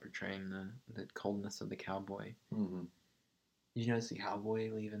good job portraying the coldness of the cowboy. Mm-hmm. Did you notice the cowboy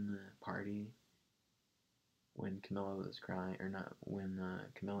leaving the party? When Camilla was crying, or not, when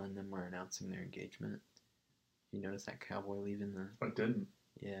Camilla and them were announcing their engagement. You notice that cowboy leaving the... I didn't.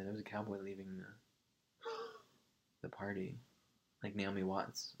 Yeah, there was a cowboy leaving the party. Like Naomi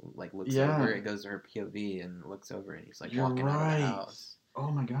Watts, like looks over, it goes to her POV and looks over and he's like walking out of the house. Oh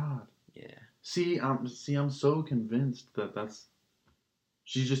my god. Yeah. See, I'm so convinced that's...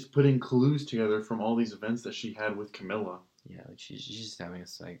 She's just putting clues together from all these events that she had with Camilla. Yeah, like she's just having a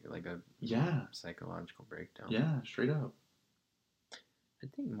psychological breakdown. Yeah, straight up. I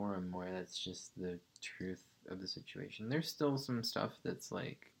think more and more that's just the truth of the situation. There's still some stuff that's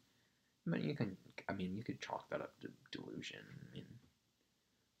like, but you could chalk that up to delusion.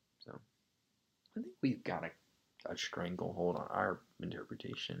 So I think we've got a stranglehold on our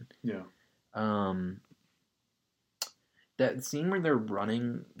interpretation. Yeah. That scene where they're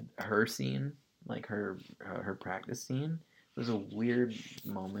running her scene, like her practice scene, was a weird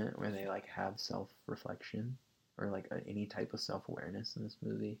moment where they like have self-reflection or like any type of self-awareness in this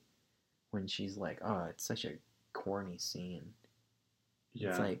movie. When she's like, "Oh, it's such a corny scene." Yeah.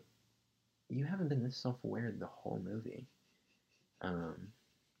 It's like you haven't been this self-aware the whole movie.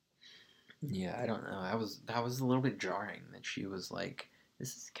 Yeah, I don't know. That was a little bit jarring that she was like,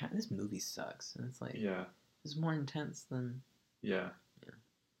 this movie sucks, and it's like, yeah, this is more intense than. Yeah.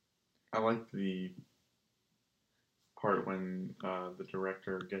 I like the part when the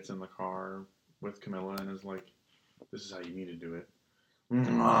director gets in the car with Camilla and is like, "This is how you need to do it,"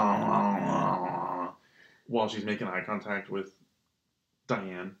 while she's making eye contact with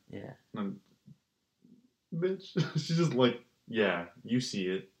Diane. Yeah. And bitch, she's just like, "Yeah, you see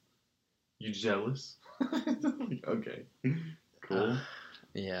it. You jealous?" Okay, cool.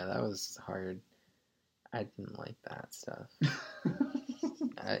 Yeah, that was hard. I didn't like that stuff.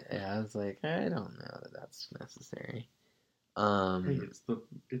 I was like, I don't know that that's necessary. Hey,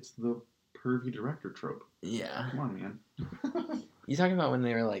 it's the pervy director trope. Yeah. Come on, man. You talking about when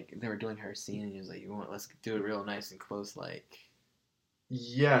they were doing her scene and he was like, let's do it real nice and close, like.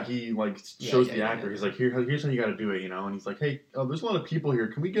 Yeah, he shows the actor. Yeah. He's like, here's how you got to do it, and he's like, hey, there's a lot of people here.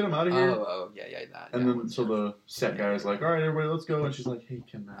 Can we get them out of here? Yeah, that. And then so the set guy is like, all right, everybody, let's go. And she's like, hey,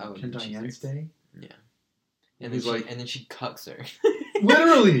 can Diane stay? Yeah. And he's like, and then she cucks her.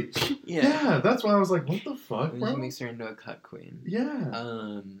 Literally. Yeah, that's why I was like, what the fuck, bro? She makes her into a cuck queen.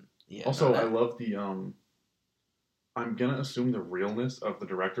 Yeah. Yeah. Also, I love the I'm gonna assume the realness of the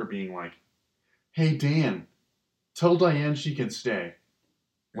director being like, hey, Dan, tell Diane she can stay.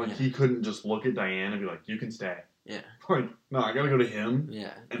 Like, he couldn't just look at Diane and be like, you can stay. Yeah. Like, no, I gotta go to him.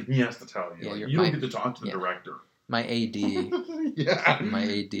 Yeah. And he has to tell you. Yeah, you don't get to talk to the director. My AD. Yeah. My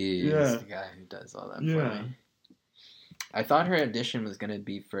AD is the guy who does all that for me. I thought her audition was going to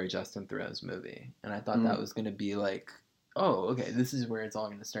be for a Justin Theroux's movie. And I thought that was going to be like, oh, okay, this is where it's all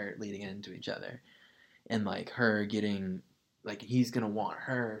going to start leading into each other. And like her getting, like he's going to want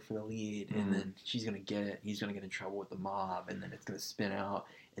her for the lead. And then she's going to get it. He's going to get in trouble with the mob. And then it's going to spin out.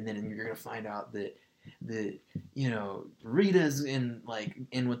 And then you're going to find out that Rita's in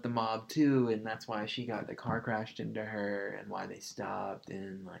with the mob too, and that's why she got the car crashed into her, and why they stopped,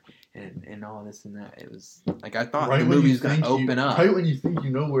 and and all this and that. It was like I thought the movie was gonna open up right when you think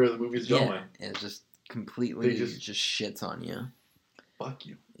you know where the movie's going. It just completely They just shits on you. Fuck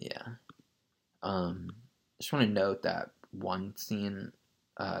you. Yeah. Just want to note that one scene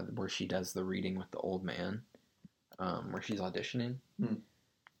where she does the reading with the old man, where she's auditioning.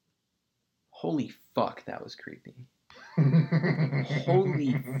 Holy fuck, that was creepy.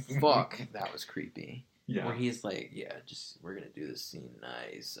 Holy fuck, that was creepy. Yeah. Where he's like, yeah, just we're gonna do this scene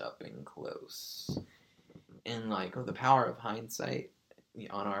nice up and close, and like the power of hindsight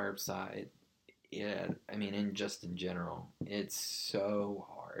on our side. Yeah, I mean, in general, it's so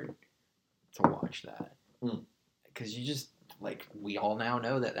hard to watch that because you just like we all now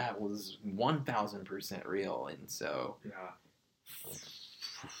know that was 1,000% real, and so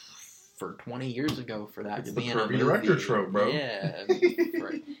for 20 years ago for that to be in a movie, director trope, bro. Yeah,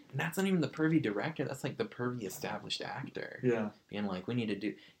 right. And that's not even the pervy director. That's like the pervy established actor. Yeah, being like, we need to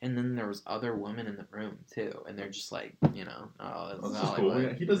do. And then there was other women in the room too, and they're just like, oh, it's this is cool.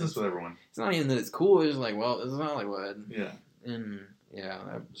 Yeah, he does this with everyone. It's not even that it's cool. It's just like, well, this is Hollywood. Yeah, and yeah,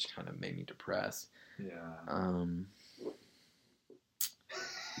 that just kind of made me depressed. Yeah.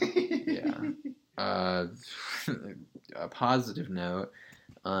 Yeah. A positive note.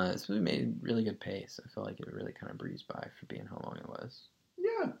 This movie made really good pace. I feel like it really kind of breezed by for being how long it was.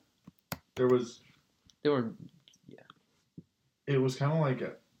 Yeah. It was kind of like,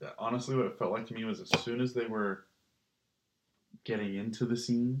 honestly, what it felt like to me was as soon as they were getting into the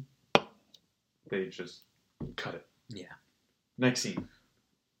scene, they just cut it. Yeah. Next scene.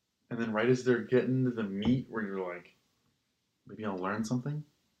 And then right as they're getting to the meat where you're like, maybe I'll learn something,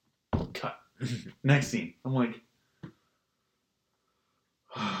 cut. Next scene. I'm like,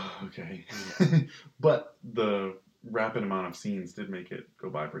 okay. Yeah. But the rapid amount of scenes did make it go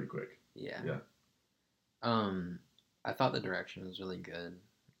by pretty quick. Yeah. Yeah. I thought the direction was really good.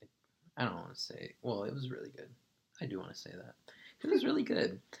 I don't want to say... Well, it was really good. I do want to say that. It was really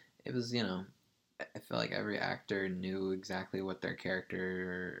good. It was, I feel like every actor knew exactly what their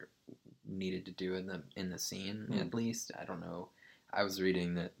character needed to do in the scene, at least. I don't know. I was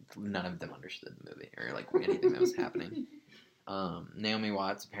reading that none of them understood the movie or, like, anything that was happening. Naomi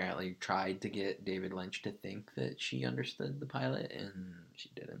Watts apparently tried to get David Lynch to think that she understood the pilot, and she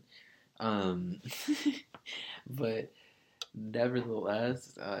didn't. But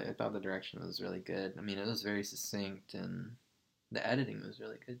nevertheless, I thought the direction was really good. I mean, it was very succinct, and the editing was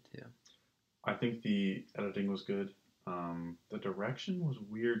really good too. I think the editing was good. The direction was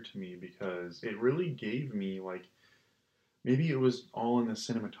weird to me because it really gave me like, maybe it was all in the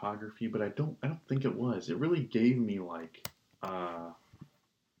cinematography, but I don't think it was. It really gave me like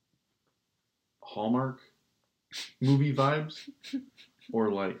Hallmark movie vibes,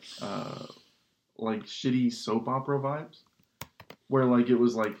 or like shitty soap opera vibes, where like it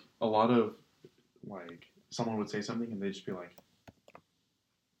was like a lot of like someone would say something and they'd just be like,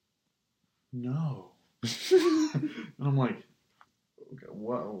 no. And I'm like, okay,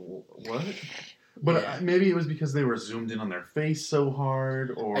 what? But maybe it was because they were zoomed in on their face so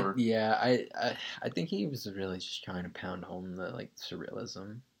hard, or I think he was really just trying to pound home the like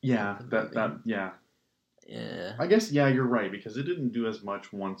surrealism. Yeah, yeah. I guess you're right, because it didn't do as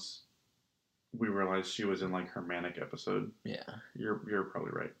much once we realized she was in like her manic episode. Yeah, you're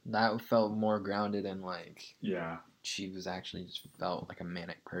probably right. That felt more grounded and like she was actually just felt like a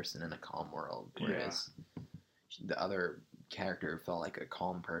manic person in a calm world, whereas the other character felt like a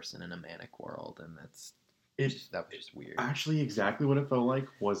calm person in a manic world, and that was just weird. Actually, exactly what it felt like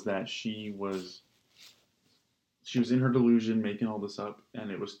was that she was in her delusion making all this up, and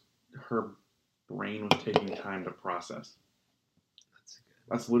it was her brain was taking time to process.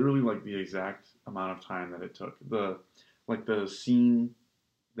 That's literally like the exact amount of time that it took. The scene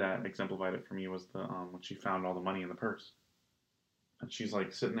that exemplified it for me was the when she found all the money in the purse, and she's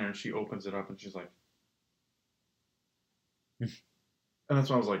like sitting there and she opens it up and she's like, and that's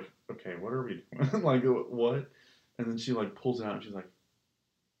why I was like, okay, what are we doing? Like, what? And then she like pulls it out and she's like,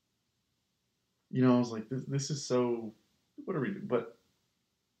 I was like, this is so, what are we doing? But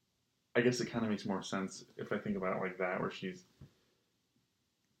I guess it kind of makes more sense if I think about it like that, where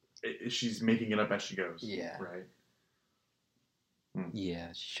she's making it up as she goes. Yeah. Right?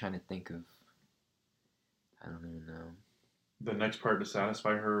 Yeah, she's trying to think of, I don't even know, the next part to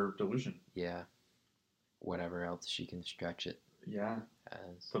satisfy her delusion. Yeah. Whatever else she can stretch it. Yeah.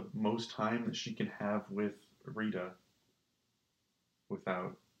 As. The most time that she can have with Rita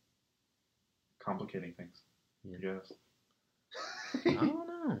without complicating things. Yeah. Yes. I don't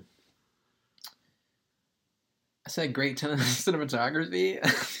know. I said great cinematography.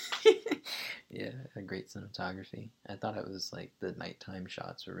 Yeah, great cinematography. I thought it was like the nighttime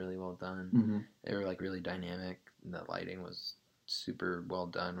shots were really well done. Mm-hmm. They were like really dynamic. The lighting was super well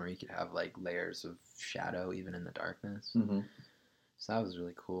done, where you could have like layers of shadow even in the darkness. Mm-hmm. So that was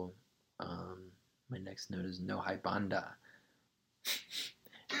really cool. My next note is no hype banda.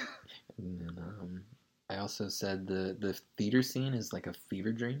 And then, I also said the theater scene is like a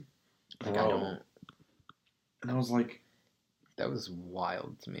fever dream. Like I Bro. don't. And I was like, That was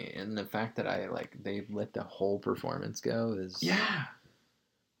wild to me, and the fact that they let the whole performance go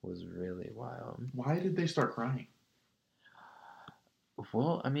was really wild. why did they start crying?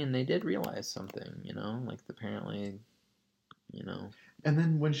 Well, I mean, they did realize something, like apparently, And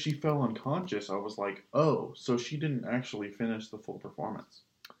then when she fell unconscious, I was like, oh, so she didn't actually finish the full performance.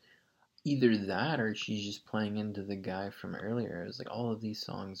 either that or she's just playing into the guy from earlier. It was like, all of these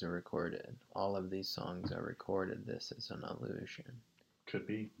songs are recorded. All of these songs are recorded. This is an illusion. Could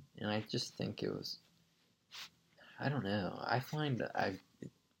be. And I just think it was, I don't know. I find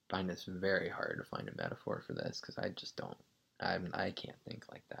this very hard to find a metaphor for this because I just don't. I can't think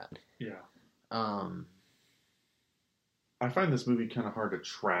like that. Yeah. I find this movie kind of hard to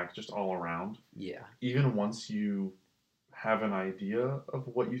track just all around. Yeah. Even once you have an idea of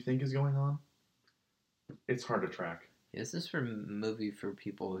what you think is going on, it's hard to track. Is this a movie for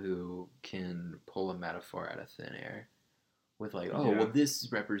people who can pull a metaphor out of thin air? With like, well, this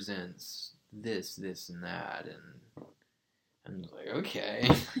represents this, and that, and I'm just like, okay.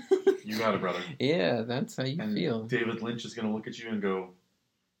 You got it, brother. Yeah, that's how you feel. David Lynch is going to look at you and go,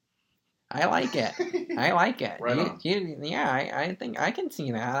 I like it. I like it. Right on. I think I can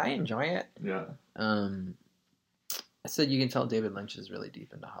see that. I enjoy it. Yeah. I said you can tell David Lynch is really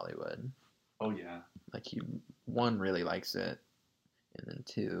deep into Hollywood. Oh, yeah. Like, he, one, really likes it, and then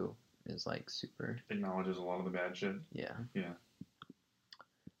two, is like super... Acknowledges a lot of the bad shit. Yeah. Yeah.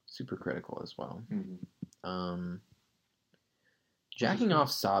 Super critical as well. Mm-hmm. Jacking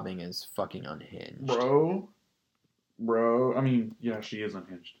off sobbing is fucking unhinged. Bro, I mean, yeah, she is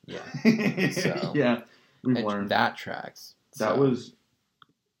unhinged. Yeah. So, yeah, we've learned. That tracks. That was...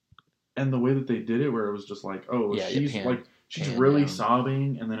 And the way that they did it, where it was just like, oh, yeah, she's really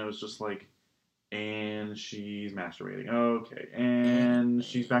sobbing, and then it was just like, and she's masturbating. Okay. And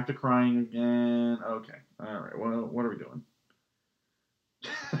she's back to crying again. Okay. All right. Well, what are we doing?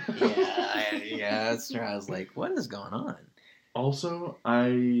 Yeah, that's true. I was like, what is going on? Also,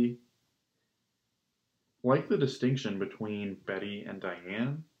 I like the distinction between Betty and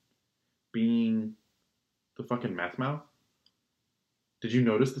Diane being the fucking meth mouth. Did you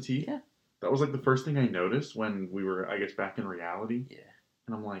notice the teeth? Yeah. That was like the first thing I noticed when we were, I guess, back in reality. Yeah.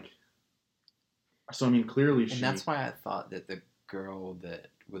 And I'm like, so I mean, clearly she... And that's why I thought that the girl that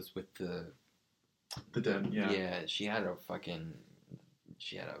was with the dead, yeah. Yeah, she had a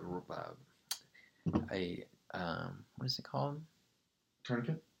what is it called?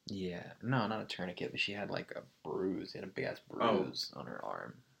 Tourniquet? Yeah. No, not a tourniquet, but she had like a bruise. She had a big ass bruise on her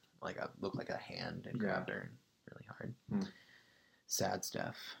arm. Like looked like a hand and grabbed her really hard. Sad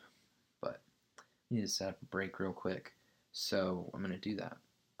stuff. But I need to set up a break real quick. So I'm gonna do that.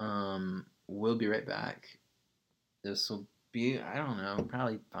 We'll be right back. This will be, I don't know,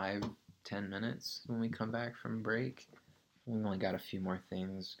 probably 5-10 minutes when we come back from break. We've only got a few more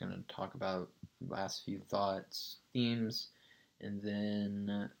things. Gonna talk about last few thoughts, themes, and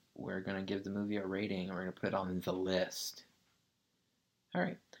then we're gonna give the movie a rating and we're gonna put it on the list.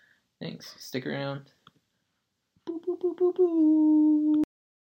 Alright. Thanks. Stick around. Boo, boo, boo, boo, boo.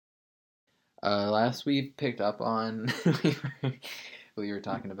 Last we picked up on we were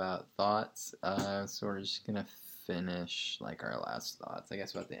talking about thoughts. So we're just gonna finish like our last thoughts, I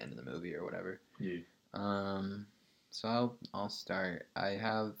guess, about the end of the movie or whatever. Yeah. So I'll start. I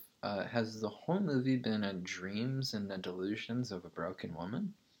have has the whole movie been a dreams and the delusions of a broken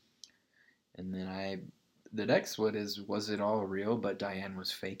woman? And then the next one is, was it all real but Diane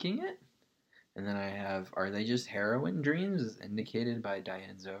was faking it? And then I have, are they just heroin dreams as indicated by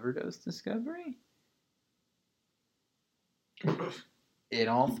Diane's overdose discovery? And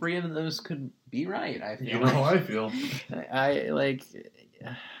all three of those could be right, I feel. You know how I feel.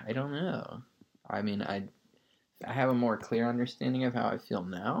 I don't know. I mean, I have a more clear understanding of how I feel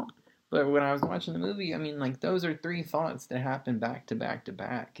now. But when I was watching the movie, I mean, like, those are three thoughts that happen back to back to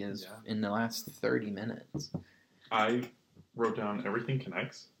back in the last 30 minutes. I wrote down everything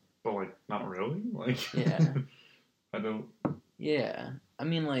connects, but, like, not really. Like, yeah. I don't... Yeah. I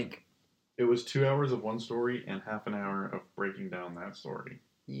mean, like... It was 2 hours of one story and half an hour of breaking down that story.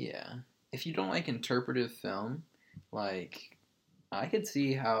 Yeah. If you don't like interpretive film, like, I could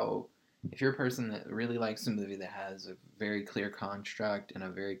see how... If you're a person that really likes a movie that has a very clear construct and a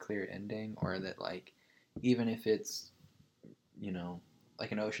very clear ending, or that, like, even if it's,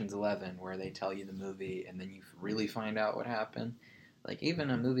 like an Ocean's 11 where they tell you the movie and then you really find out what happened. Like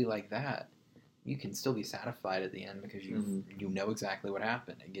even a movie like that, you can still be satisfied at the end because you know exactly what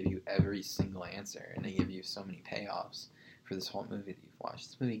happened. They give you every single answer, and they give you so many payoffs for this whole movie that you've watched.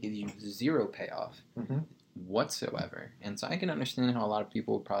 This movie gives you zero payoff whatsoever, and so I can understand how a lot of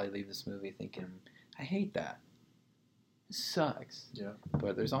people would probably leave this movie thinking, "I hate that. This sucks." Yeah.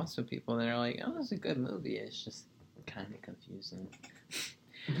 But there's also people that are like, "Oh, this is a good movie. It's just kind of confusing."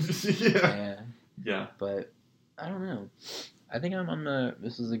 Yeah. But I don't know. I think I'm on the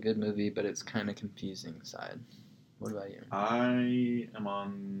this is a good movie, but it's kind of confusing side. What about you? I am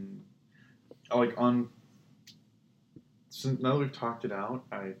on since now that we've talked it out,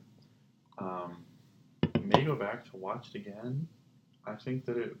 I may go back to watch it again. I think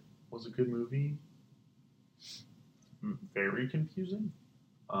that it was a good movie. Very confusing.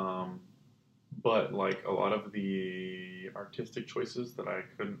 But like a lot of the artistic choices that I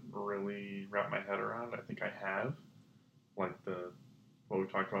couldn't really wrap my head around, I think I have. Like what we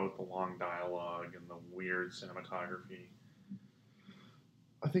talked about with the long dialogue and the weird cinematography.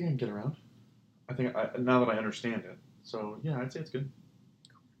 I think I can get around. Now that I understand it. So yeah, I'd say it's good.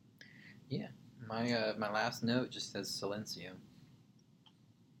 Yeah, my last note just says Silencio.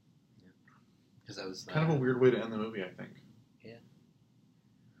 Because that was kind of a weird way to end the movie, I think. Yeah.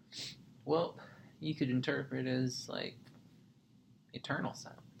 Well, you could interpret it as like eternal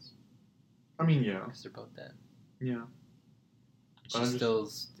silence. I mean, yeah. Because they're both dead. Yeah. She's still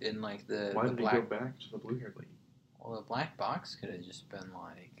in like the Why the did black. he go back to the blue-haired lady? Well, the black box could have just been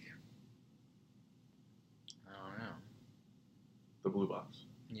like, I don't know. The blue box.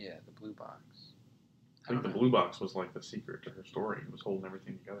 Yeah, the blue box. I think the blue box was like the secret to her story. It was holding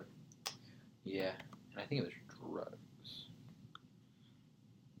everything together. Yeah, and I think it was drugs.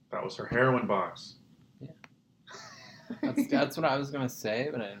 That was her heroin box. Yeah. That's what I was gonna say,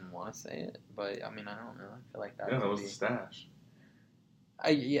 but I didn't want to say it. But I mean, I don't know. I feel like that. Yeah, that was the stash.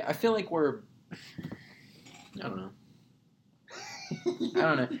 I feel like we're. I don't know. I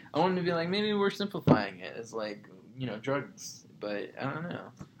don't know. I wanted to be like, maybe we're simplifying it as like, drugs, but I don't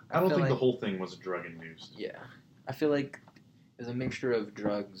know. I don't think the whole thing was drug induced. Yeah, I feel like there's a mixture of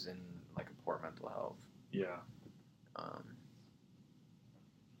drugs and like a poor mental health. Yeah.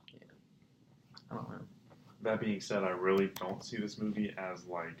 Yeah. I don't know. That being said, I really don't see this movie as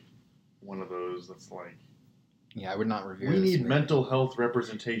like one of those that's like. Yeah, I would not revere. We this need movie. Mental health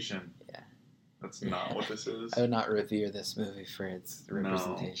representation. Yeah. That's not what this is. I would not revere this movie for its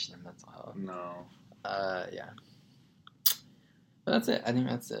representation of mental health. No. Yeah. But that's it. I think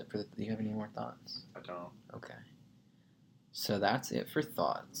that's it. Do you have any more thoughts? I don't. Okay. So that's it for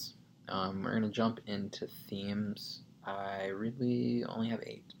thoughts. We're going to jump into themes. I really only have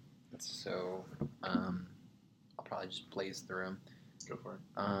 8. So I'll probably just blaze through them. Go for it.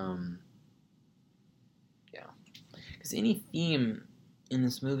 Yeah. Because any theme in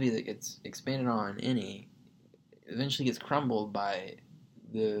this movie that gets expanded on eventually gets crumbled by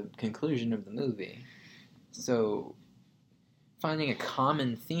the conclusion of the movie. So finding a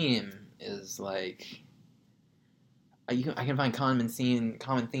common theme is like I can find common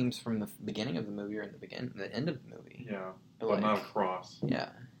themes from the beginning of the movie or the end of the movie. Yeah, but not across. Yeah.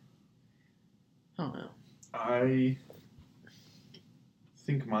 I don't know. I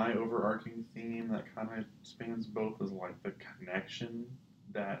think my overarching theme that kind of spans both is like the connection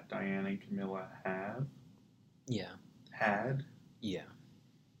that Diane and Camilla have. Yeah. Had. Yeah.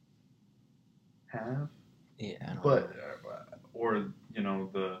 Have. Yeah. I don't know. Or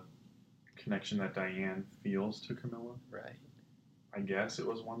the connection that Diane feels to Camilla. Right. I guess it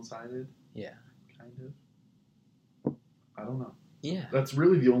was one-sided. Yeah. Kind of. I don't know. Yeah. That's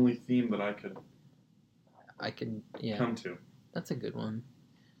really the only theme that I could come to. That's a good one.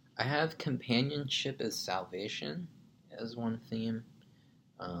 I have companionship as salvation as one theme.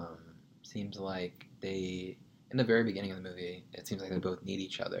 Seems like in the very beginning of the movie, it seems like they both need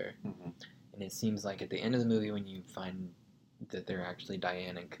each other. Mm-hmm. And it seems like at the end of the movie when you find that they're actually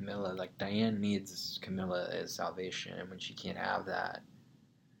Diane and Camilla, like Diane needs Camilla as salvation, and when she can't have that,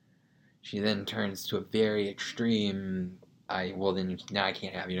 she then turns to a very extreme, now I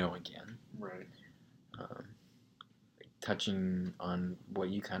can't have you, no one can. Right. Touching on what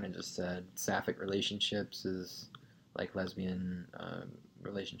you kind of just said, sapphic relationships is like lesbian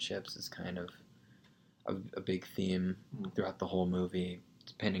relationships is kind of a big theme throughout the whole movie,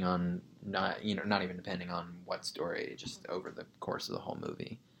 depending on not even depending on what story, just over the course of the whole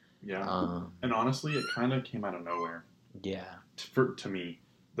movie. Yeah. And honestly, it kind of came out of nowhere. Yeah. To me,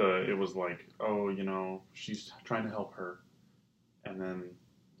 it was like, she's trying to help her, and then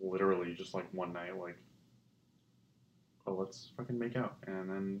literally just like one night, like, oh, let's fucking make out and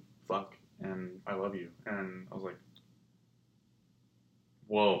then fuck and I love you. And I was like,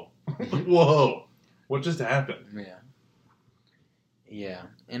 whoa, whoa, what just happened? Yeah. Yeah,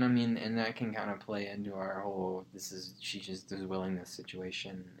 and I mean, and that can kind of play into our whole. She just is willing this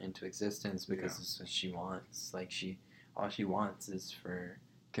situation into existence because it's what she wants. Like all she wants is for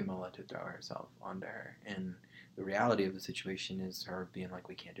Camilla to throw herself onto her, and the reality of the situation is her being like,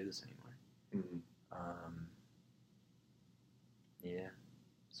 we can't do this anymore. Yeah,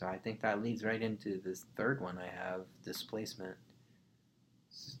 so I think that leads right into this third one I have, displacement.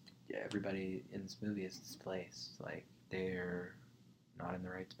 Everybody in this movie is displaced. Like they're not in the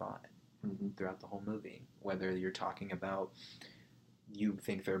right spot throughout the whole movie. Whether you're talking about you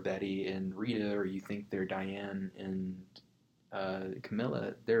think they're Betty and Rita, or you think they're Diane and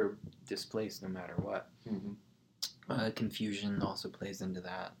Camilla, they're displaced no matter what. Confusion also plays into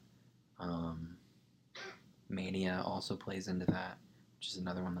that. Mania also plays into that, which is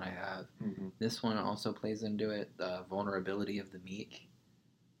another one that I have. This one also plays into it. The vulnerability of the meek.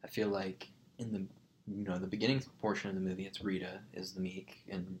 I feel like in the beginning portion of the movie, it's Rita is the meek,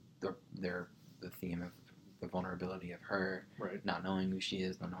 and they're the theme of the vulnerability of her, not knowing who she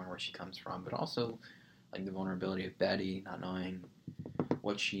is, not knowing where she comes from, but also like the vulnerability of Betty, not knowing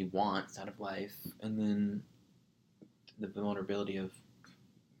what she wants out of life, and then the vulnerability of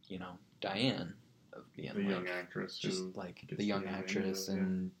Diane, of being the young actress, just like the young actress,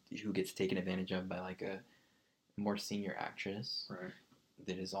 and who gets taken advantage of by like a more senior actress. Right.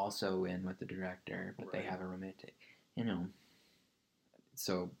 That is also in with the director, but they have a romantic,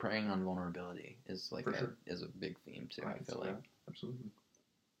 So preying on vulnerability is like is a big theme too. I feel like absolutely.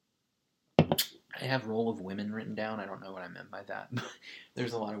 I have role of women written down. I don't know what I meant by that.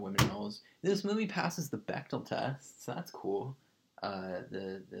 There's a lot of women roles. This movie passes the Bechdel test, so that's cool.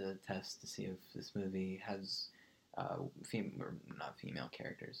 The test to see if this movie has not female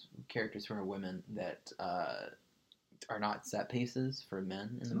characters who are women that are not set pieces for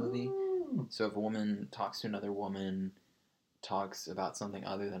men in the movie. So if a woman talks to another woman, talks about something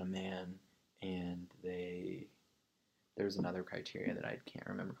other than a man, and there's another criteria that I can't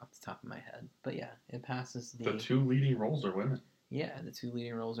remember off the top of my head. But yeah, it passes the two leading roles are women. Yeah, the two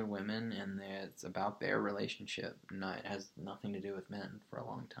leading roles are women, and it's about their relationship. It has nothing to do with men for a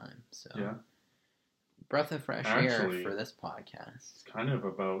long time. So yeah, breath of fresh air for this podcast. It's kind of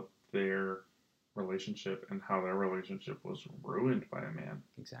about their relationship and how their relationship was ruined by a man.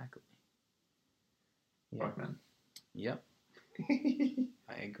 Exactly. Yeah. Fuck men. Yep.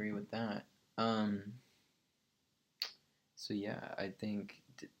 I agree with that. So yeah, I think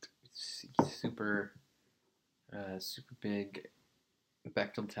super big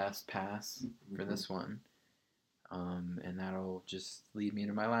Bechdel test pass for this one. And that'll just lead me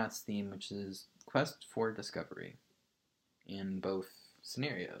to my last theme, which is quest for discovery in both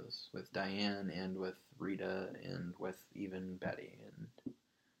scenarios, with Diane and with Rita and with even Betty. And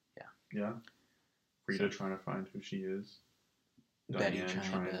yeah, Rita trying to find who she is, Betty Diane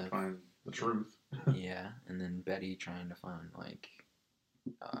trying to find the truth. Yeah, and then Betty trying to find like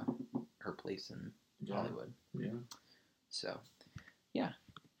her place in Hollywood. Yeah. So yeah,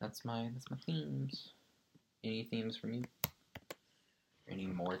 that's my themes. Any themes from you? Any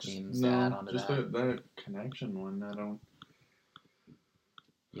more themes to add onto just that? that connection one. I don't.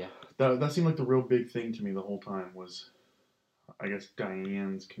 Yeah. That seemed like the real big thing to me the whole time was, I guess,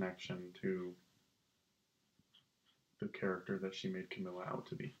 Diane's connection to the character that she made Camilla out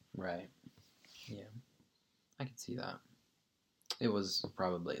to be. Right. Yeah. I can see that. It was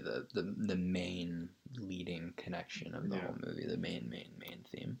probably the main leading connection of the whole movie, the main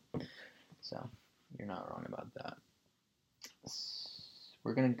theme. So, you're not wrong about that.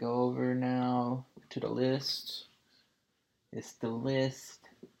 We're going to go over now to the list. It's the list.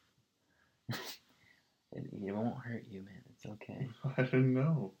 It won't hurt you, man. It's okay. I didn't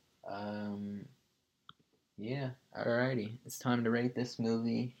know. Yeah. Alrighty. It's time to rate this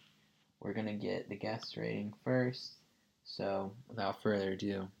movie. We're going to get the guest rating first. So, without further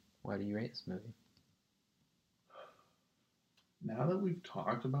ado, why do you rate this movie? Now that we've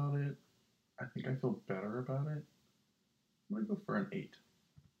talked about it, I think I feel better about it. I'm going to go for an 8.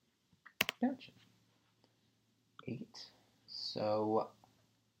 Gotcha. 8. So,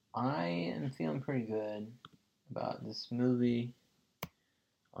 I am feeling pretty good about this movie.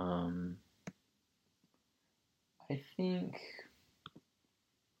 I think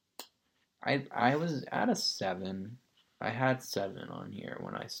I was at a 7. I had 7 on here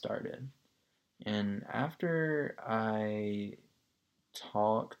when I started. And after I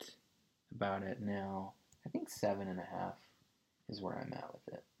talked about it now, I think 7.5 is where I'm at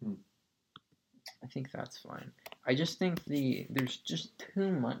with it. I think that's fine. I just think there's just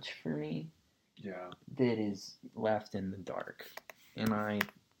too much for me. Yeah. That is left in the dark, and I'll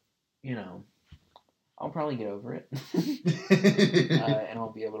probably get over it, and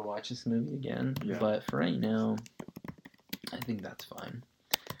I'll be able to watch this movie again. Yeah. But for right now, I think that's fine.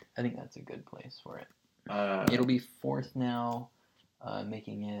 I think that's a good place for it. It'll be fourth now,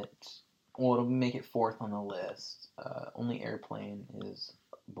 making it. Well, it'll make it fourth on the list. Only Airplane is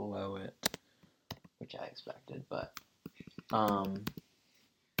below it, which I expected, but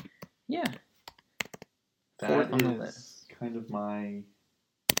yeah. Fourth on the list. Kind of my.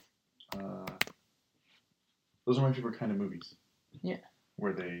 Those are my favorite kind of movies. Yeah.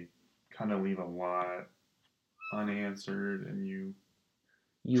 Where they kind of leave a lot unanswered, and you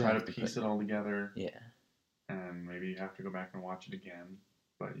try to piece it all together. Yeah. And maybe you have to go back and watch it again,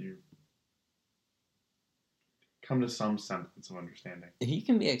 but you come to some semblance of understanding. If you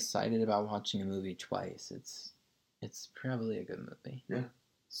can be excited about watching a movie twice, it's probably a good movie. Yeah.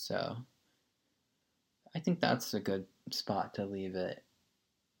 So I think that's a good spot to leave it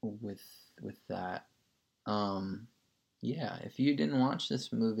with that. Yeah, if you didn't watch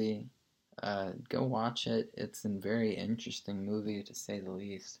this movie, go watch it. It's a very interesting movie, to say the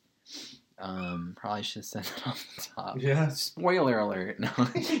least. Probably should have said it off the top. Yeah. Spoiler alert. No.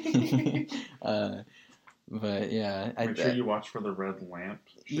 But yeah, make sure you watch for the red lamp.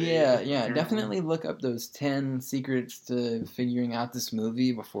 Yeah, definitely look up those 10 secrets to figuring out this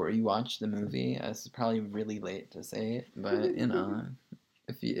movie before you watch the movie. It's probably really late to say it, but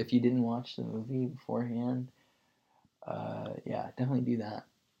if you didn't watch the movie beforehand, yeah, definitely do that.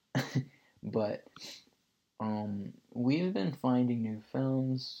 But we've been finding new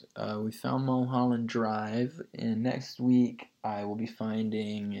films. We found Mulholland Drive, and next week I will be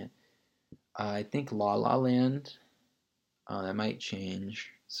finding, I think, La La Land. That might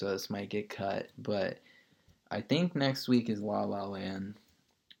change, so this might get cut, but I think next week is La La Land.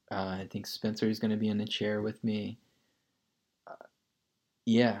 I think Spencer is going to be in the chair with me.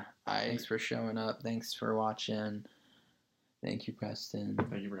 Yeah, thanks for showing up. Thanks for watching. Thank you, Preston.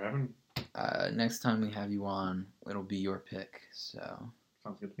 Thank you for having me. Next time we have you on, it'll be your pick, so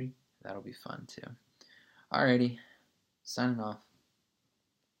sounds good to me. That'll be fun too. Alrighty, signing off.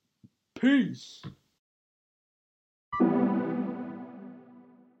 Peace.